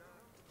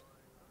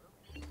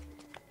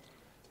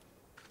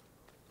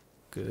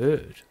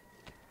 Good.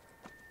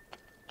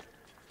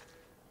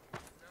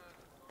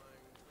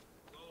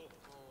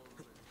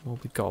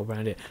 What we got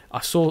around it?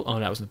 I saw. Oh,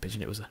 that wasn't a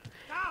pigeon. It was a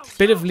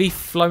bit of leaf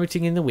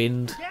floating in the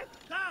wind.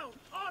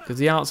 Because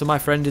the answer, my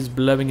friend, is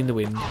blowing in the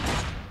wind,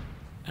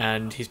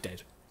 and he's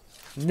dead.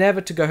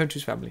 Never to go home to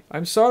his family.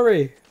 I'm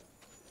sorry.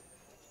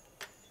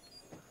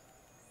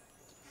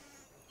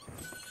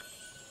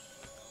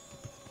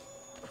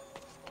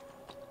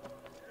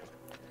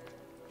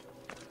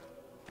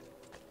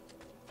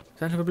 Is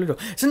that another blue door?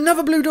 It's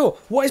another blue door!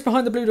 What is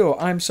behind the blue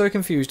door? I'm so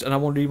confused, and I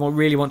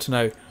really want to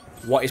know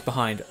what is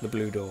behind the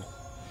blue door.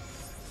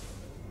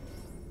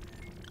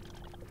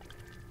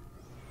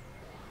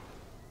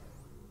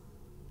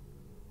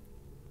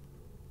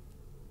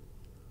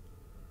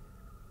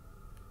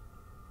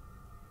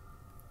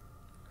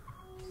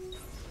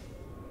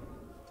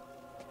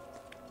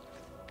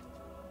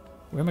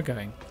 Where am I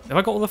going? Have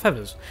I got all the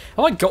feathers?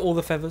 Have I got all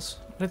the feathers?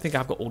 I don't think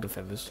I've got all the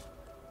feathers.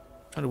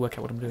 I'm trying to work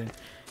out what I'm doing.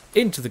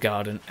 Into the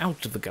garden,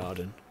 out of the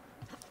garden.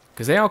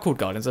 Because they are called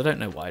gardens. I don't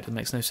know why. It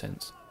makes no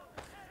sense.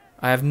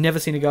 I have never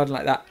seen a garden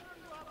like that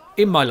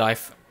in my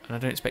life. And I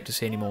don't expect to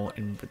see any more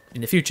in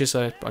the future,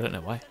 so I don't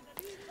know why.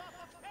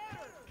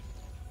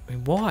 I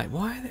mean, why?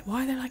 Why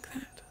are they like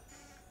that?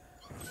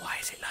 Why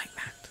is it like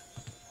that?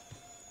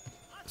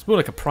 It's more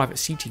like a private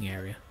seating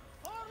area.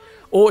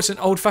 Or it's an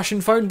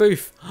old-fashioned phone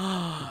booth.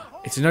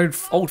 It's an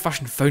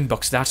old-fashioned phone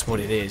box. That's what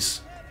it is.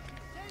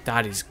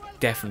 That is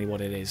definitely what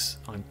it is.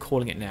 I'm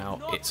calling it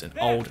now. It's an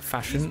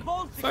old-fashioned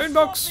phone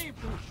box.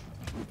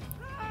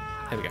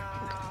 There we go.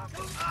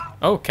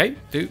 Okay,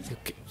 dude.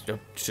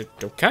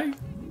 Okay.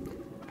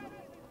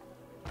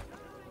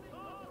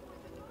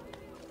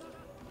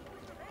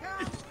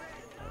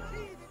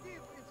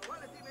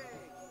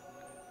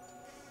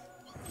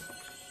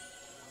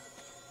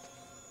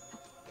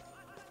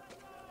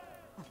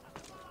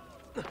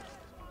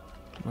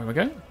 Where am I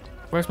going?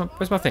 Where's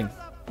my thing?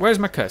 Where's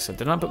my cursor?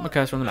 Did I put my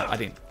cursor on the map? I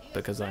didn't,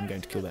 because I'm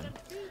going to kill them.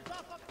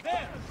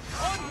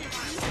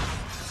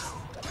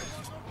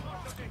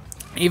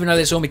 Even though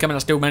they saw me coming, I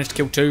still managed to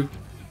kill two.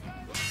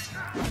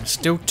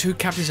 Still two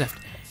captains left.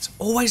 It's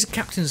always the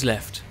captains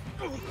left.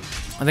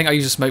 I think I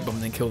use a smoke bomb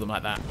and then kill them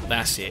like that.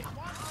 That's it.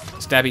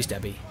 Stabby,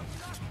 stabby.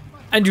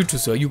 And you too,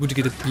 sir. You're going to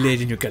get a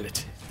blade in your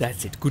gullet.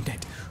 That's it. Good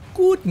night.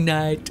 Good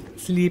night.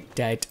 Sleep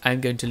tight.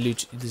 I'm going to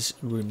loot this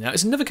room now.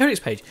 It's another codex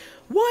page.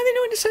 Why are they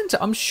not in the centre?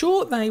 I'm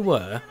sure they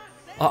were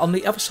on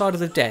the other side of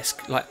the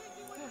desk, like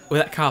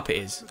where that carpet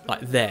is,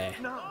 like there.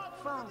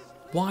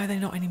 Why are they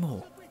not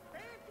anymore?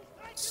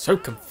 So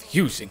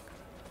confusing.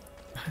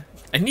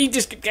 I need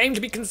this game to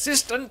be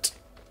consistent.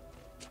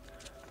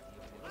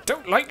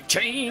 Don't like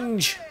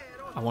change.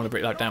 I want to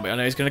break that down, but I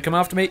know he's going to come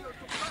after me.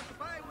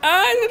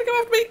 Ah, he's going to come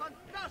after me.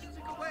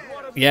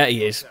 Yeah,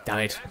 he is. Damn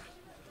it.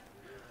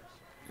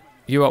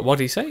 You are, what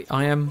did he say?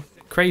 I am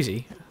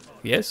crazy.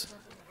 Yes?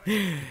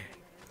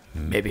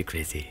 Maybe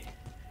crazy.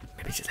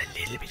 Maybe just a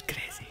little bit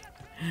crazy.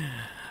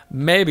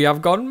 Maybe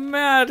I've gone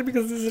mad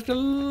because it's such a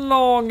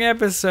long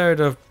episode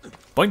of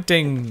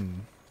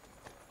pointing.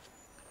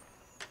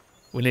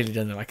 We're nearly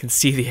done though. I can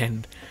see the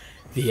end.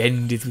 The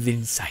end is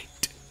within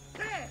sight.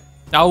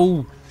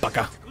 Oh,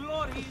 bugger.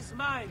 Glory is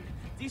mine,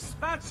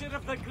 dispatcher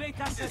of the great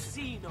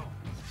assassino.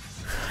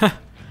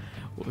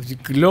 The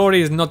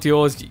glory is not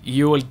yours.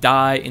 You will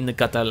die in the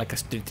gutter like a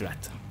street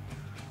rat.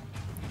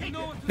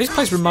 This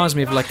place reminds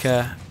me of like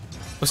a...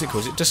 What's it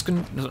called? Is it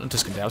not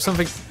Duskendale?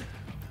 Something...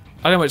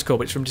 I don't know what it's called,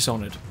 but it's from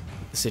Dishonored.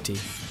 The city.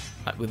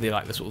 Like with the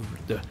sort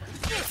of the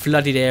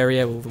flooded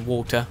area with the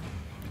water.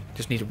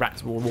 Just need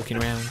rats walking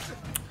around.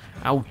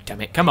 Oh, damn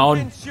it. Come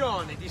on.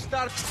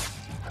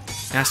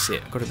 That's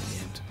it. I got it in the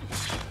end.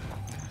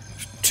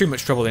 Too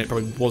much trouble than it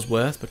probably was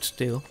worth, but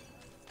still.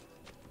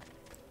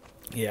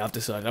 Yeah, I've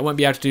decided. I won't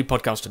be able to do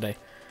podcast today.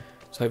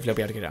 So hopefully I'll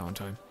be able to get it out on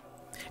time.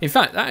 In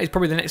fact, that is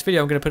probably the next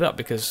video I'm going to put up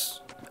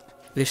because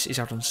this is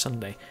out on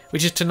Sunday.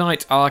 Which is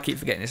tonight. Oh, I keep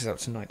forgetting this is out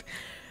tonight.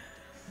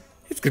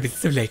 It's going to be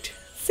so late.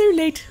 So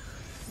late.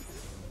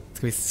 It's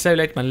going to be so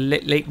late. My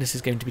lateness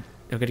is going to be...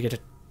 I'm going to get a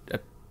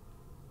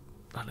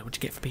I don't know what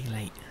you get for being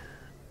late.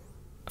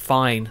 A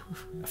fine.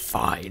 A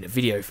fine. A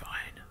video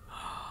fine.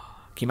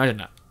 Can you imagine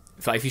that?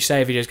 It's like if you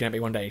say a video is going to be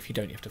one day, if you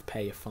don't, you have to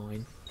pay a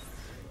fine.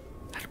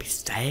 That'd be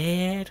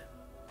sad.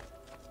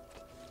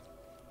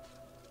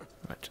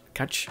 Right,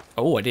 catch.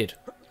 Oh, I did.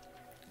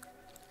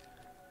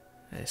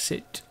 That's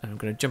it. And I'm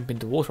going to jump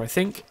into water, I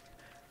think.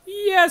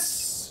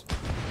 Yes!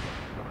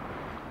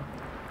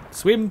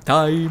 Swim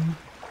time.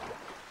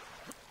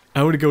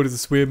 I want to go to the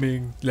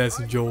swimming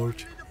lesson,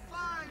 George.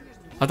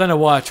 I don't know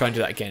why I try and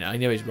do that again. I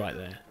know it's right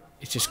there.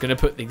 It's just going to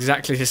put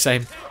exactly the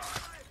same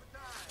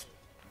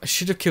I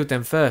should have killed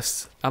them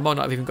first. I might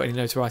not have even got any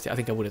notoriety. I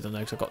think I would have done though,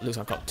 because looks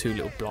like I've got 2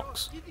 little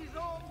blocks.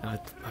 And I'm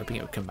hoping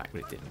it would come back,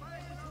 but it didn't.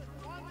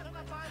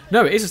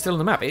 No, it is still on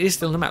the map. It is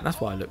still on the map.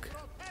 That's why I look.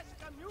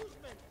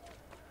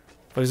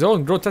 For his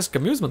own grotesque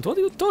amusement. What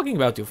are you talking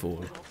about, you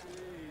fool?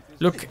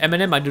 Look,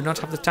 Eminem, I do not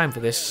have the time for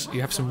this.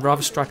 You have some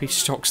rather stripy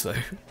socks, though.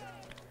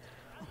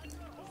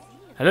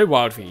 Hello,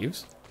 wild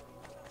thieves.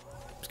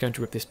 Just going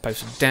to rip this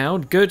poster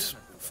down. Good.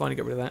 Finally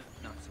got rid of that.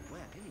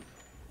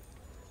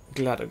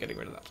 Glad I'm getting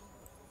rid of that.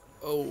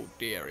 Oh,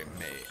 dearie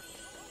me.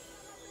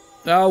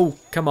 Oh,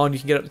 come on. You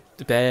can get up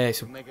there.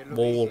 It's a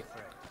wall.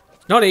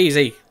 Not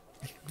easy.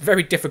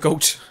 Very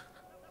difficult.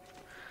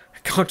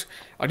 God,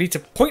 I need to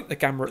point the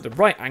camera at the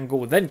right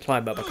angle and then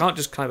climb up. I can't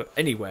just climb up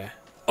anywhere.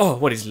 Oh,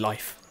 what is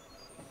life?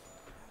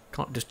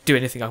 Can't just do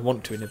anything I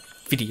want to in a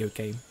video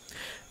game.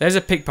 There's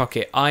a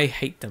pickpocket. I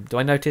hate them. Do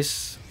I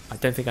notice? I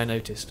don't think I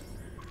noticed.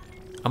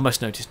 I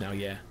must notice now,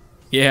 yeah.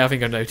 Yeah, I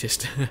think I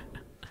noticed.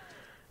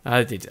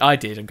 I did.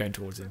 I'm going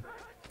towards him.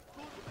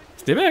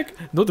 Stay back.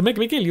 Not to make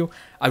me kill you.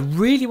 I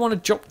really want to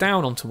drop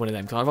down onto one of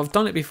them, because I've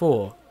done it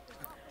before.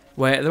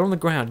 Where they're on the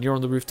ground and you're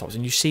on the rooftops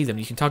and you see them,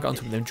 you can target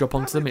onto them and drop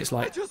onto them. It's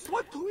like,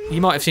 you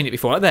might have seen it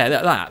before. Like there,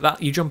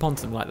 that. You jump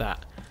onto them like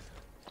that.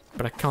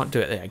 But I can't do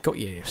it there. I got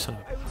you, you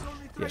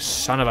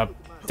son of a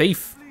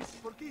thief.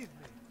 You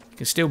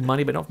can steal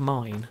money, but not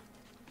mine.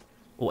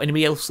 Or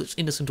anybody else that's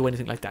innocent or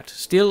anything like that.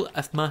 Steal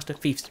a master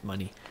thief's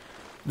money.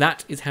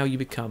 That is how you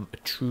become a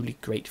truly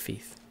great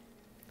thief.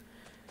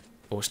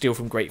 Or steal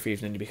from great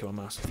thieves and then you become a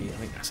master thief. I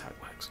think that's how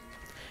it works.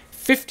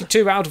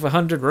 52 out of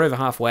 100. We're over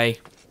halfway.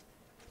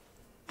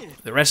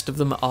 The rest of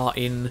them are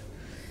in...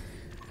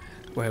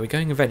 Where are we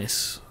going? In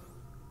Venice.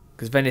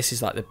 Because Venice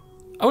is like the...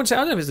 I don't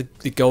know if it's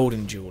the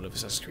golden jewel of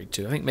Assassin's Creed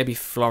 2. I think maybe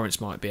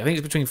Florence might be. I think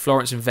it's between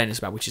Florence and Venice,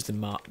 about which is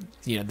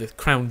the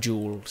crown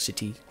jewel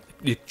city.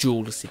 The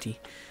jewel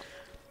city.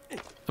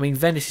 I mean,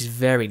 Venice is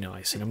very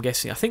nice, and I'm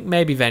guessing... I think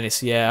maybe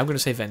Venice, yeah. I'm going to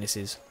say Venice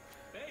is.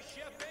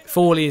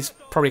 Forlì is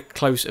probably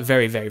close, a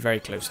very, very, very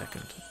close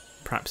second.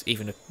 Perhaps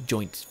even a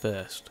joint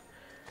first.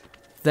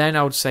 Then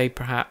I would say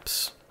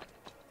perhaps...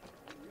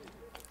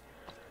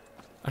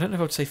 I don't know if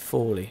I would say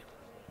Forlì.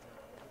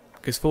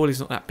 Because Forlì's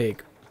not that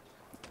big.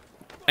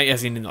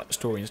 As in like the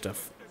story and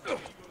stuff.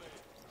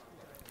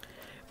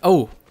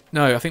 Oh,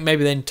 no, I think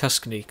maybe then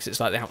Tuscany, because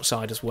it's like the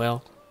outside as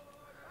well.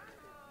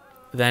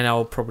 Then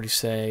I'll probably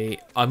say...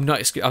 I'm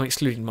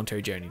excluding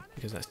Monteriggioni,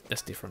 because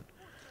that's different.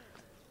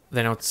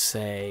 Then I would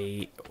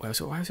say... What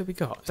else have we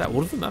got? Is that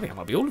all of them? I think it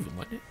might be all of them,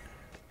 wouldn't it?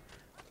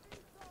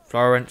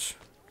 Florence,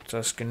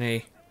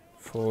 Tuscany,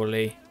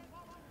 Forlì.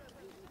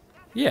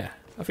 Yeah.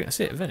 I think that's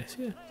it, Venice,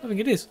 yeah. I think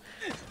it is.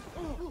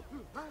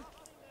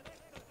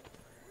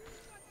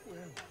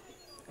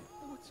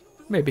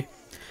 Maybe.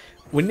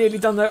 We're nearly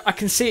done though. I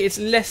can see it's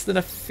less than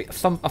a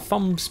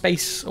thumb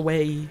space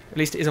away. At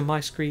least it is on my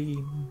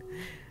screen.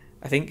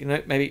 I think,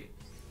 no, maybe.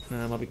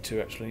 No, it might be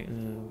 2 actually.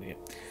 Yeah.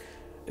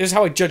 This is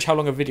how I judge how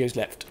long a video's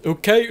left.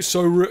 Okay,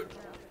 so we're at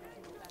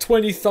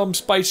 20 thumb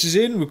spaces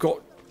in. We've got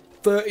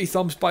 30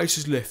 thumb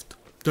spaces left.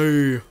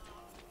 Damn.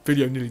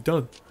 Video nearly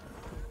done.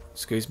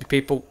 Excuse me,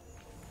 people.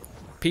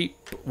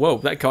 Whoa,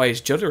 that guy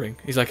is juddering.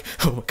 He's like,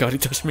 oh my god, he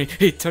touched me.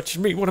 He touched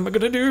me. What am I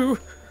going to do?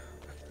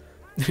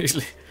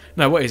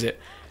 No, what is it?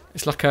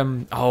 It's like,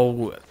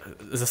 oh,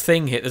 there's a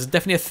thing here. There's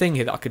definitely a thing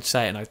here that I could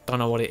say, and I don't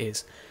know what it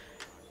is.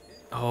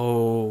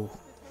 Oh.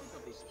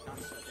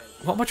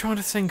 What am I trying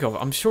to think of?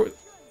 I'm sure...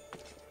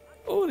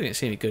 Oh, I didn't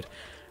see any good.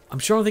 I'm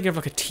sure I'm thinking of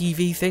like a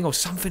TV thing or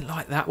something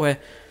like that, where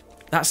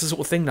that's the sort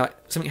of thing, like,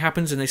 something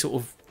happens and they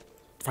sort of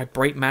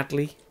vibrate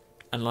madly,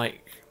 and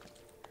like...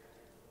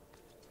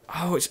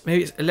 Oh,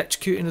 maybe it's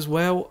electrocuting as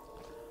well.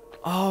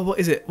 Oh, what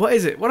is it? What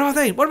is it? What am I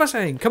saying? What am I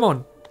saying? Come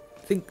on.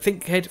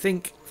 Think, head,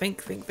 think.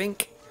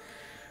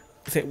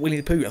 I think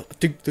Winnie the Pooh.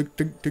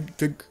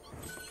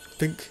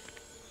 Think.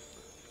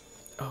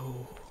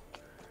 Oh.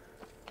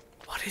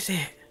 What is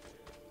it?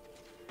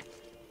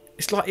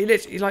 It's like,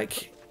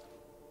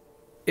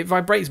 it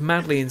vibrates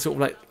madly and sort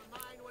of like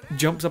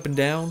jumps up and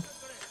down.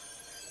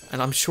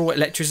 And I'm sure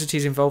electricity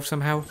is involved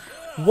somehow.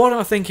 What am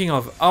I thinking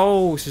of?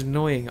 Oh, this is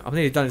annoying. I've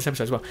nearly done this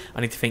episode as well.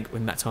 I need to think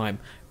within that time.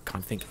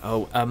 Can't think.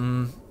 Oh,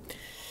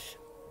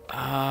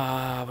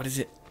 what is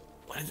it?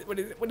 What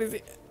is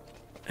it?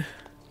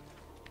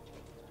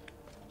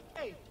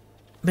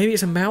 Maybe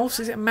it's a mouse?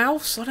 Is it a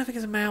mouse? I don't think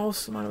it's a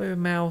mouse. It might not be a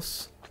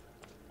mouse.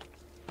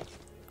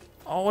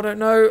 Oh, I don't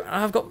know.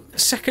 I've got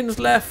seconds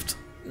left.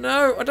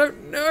 No, I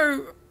don't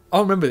know.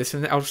 I'll remember this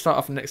and I'll start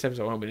off the next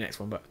episode. I won't be the next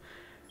one, but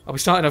I'll be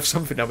starting off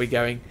something. I'll be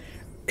going.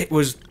 It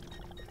was...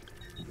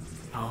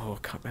 Oh,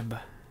 I can't remember.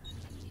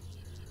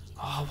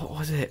 Oh, what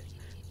was it?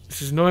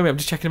 This is annoying me. I'm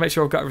just checking to make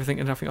sure I've got everything,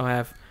 and I think I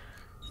have.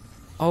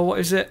 Oh, what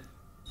is it?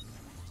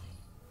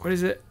 What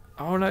is it?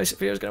 Oh no, this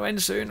video's going to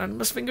end soon. I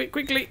must think of it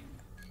quickly.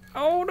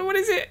 Oh no, what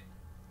is it?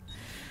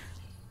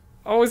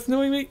 Oh, it's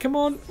annoying me. Come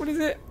on, what is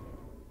it?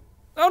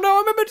 Oh no, I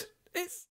remembered. It's...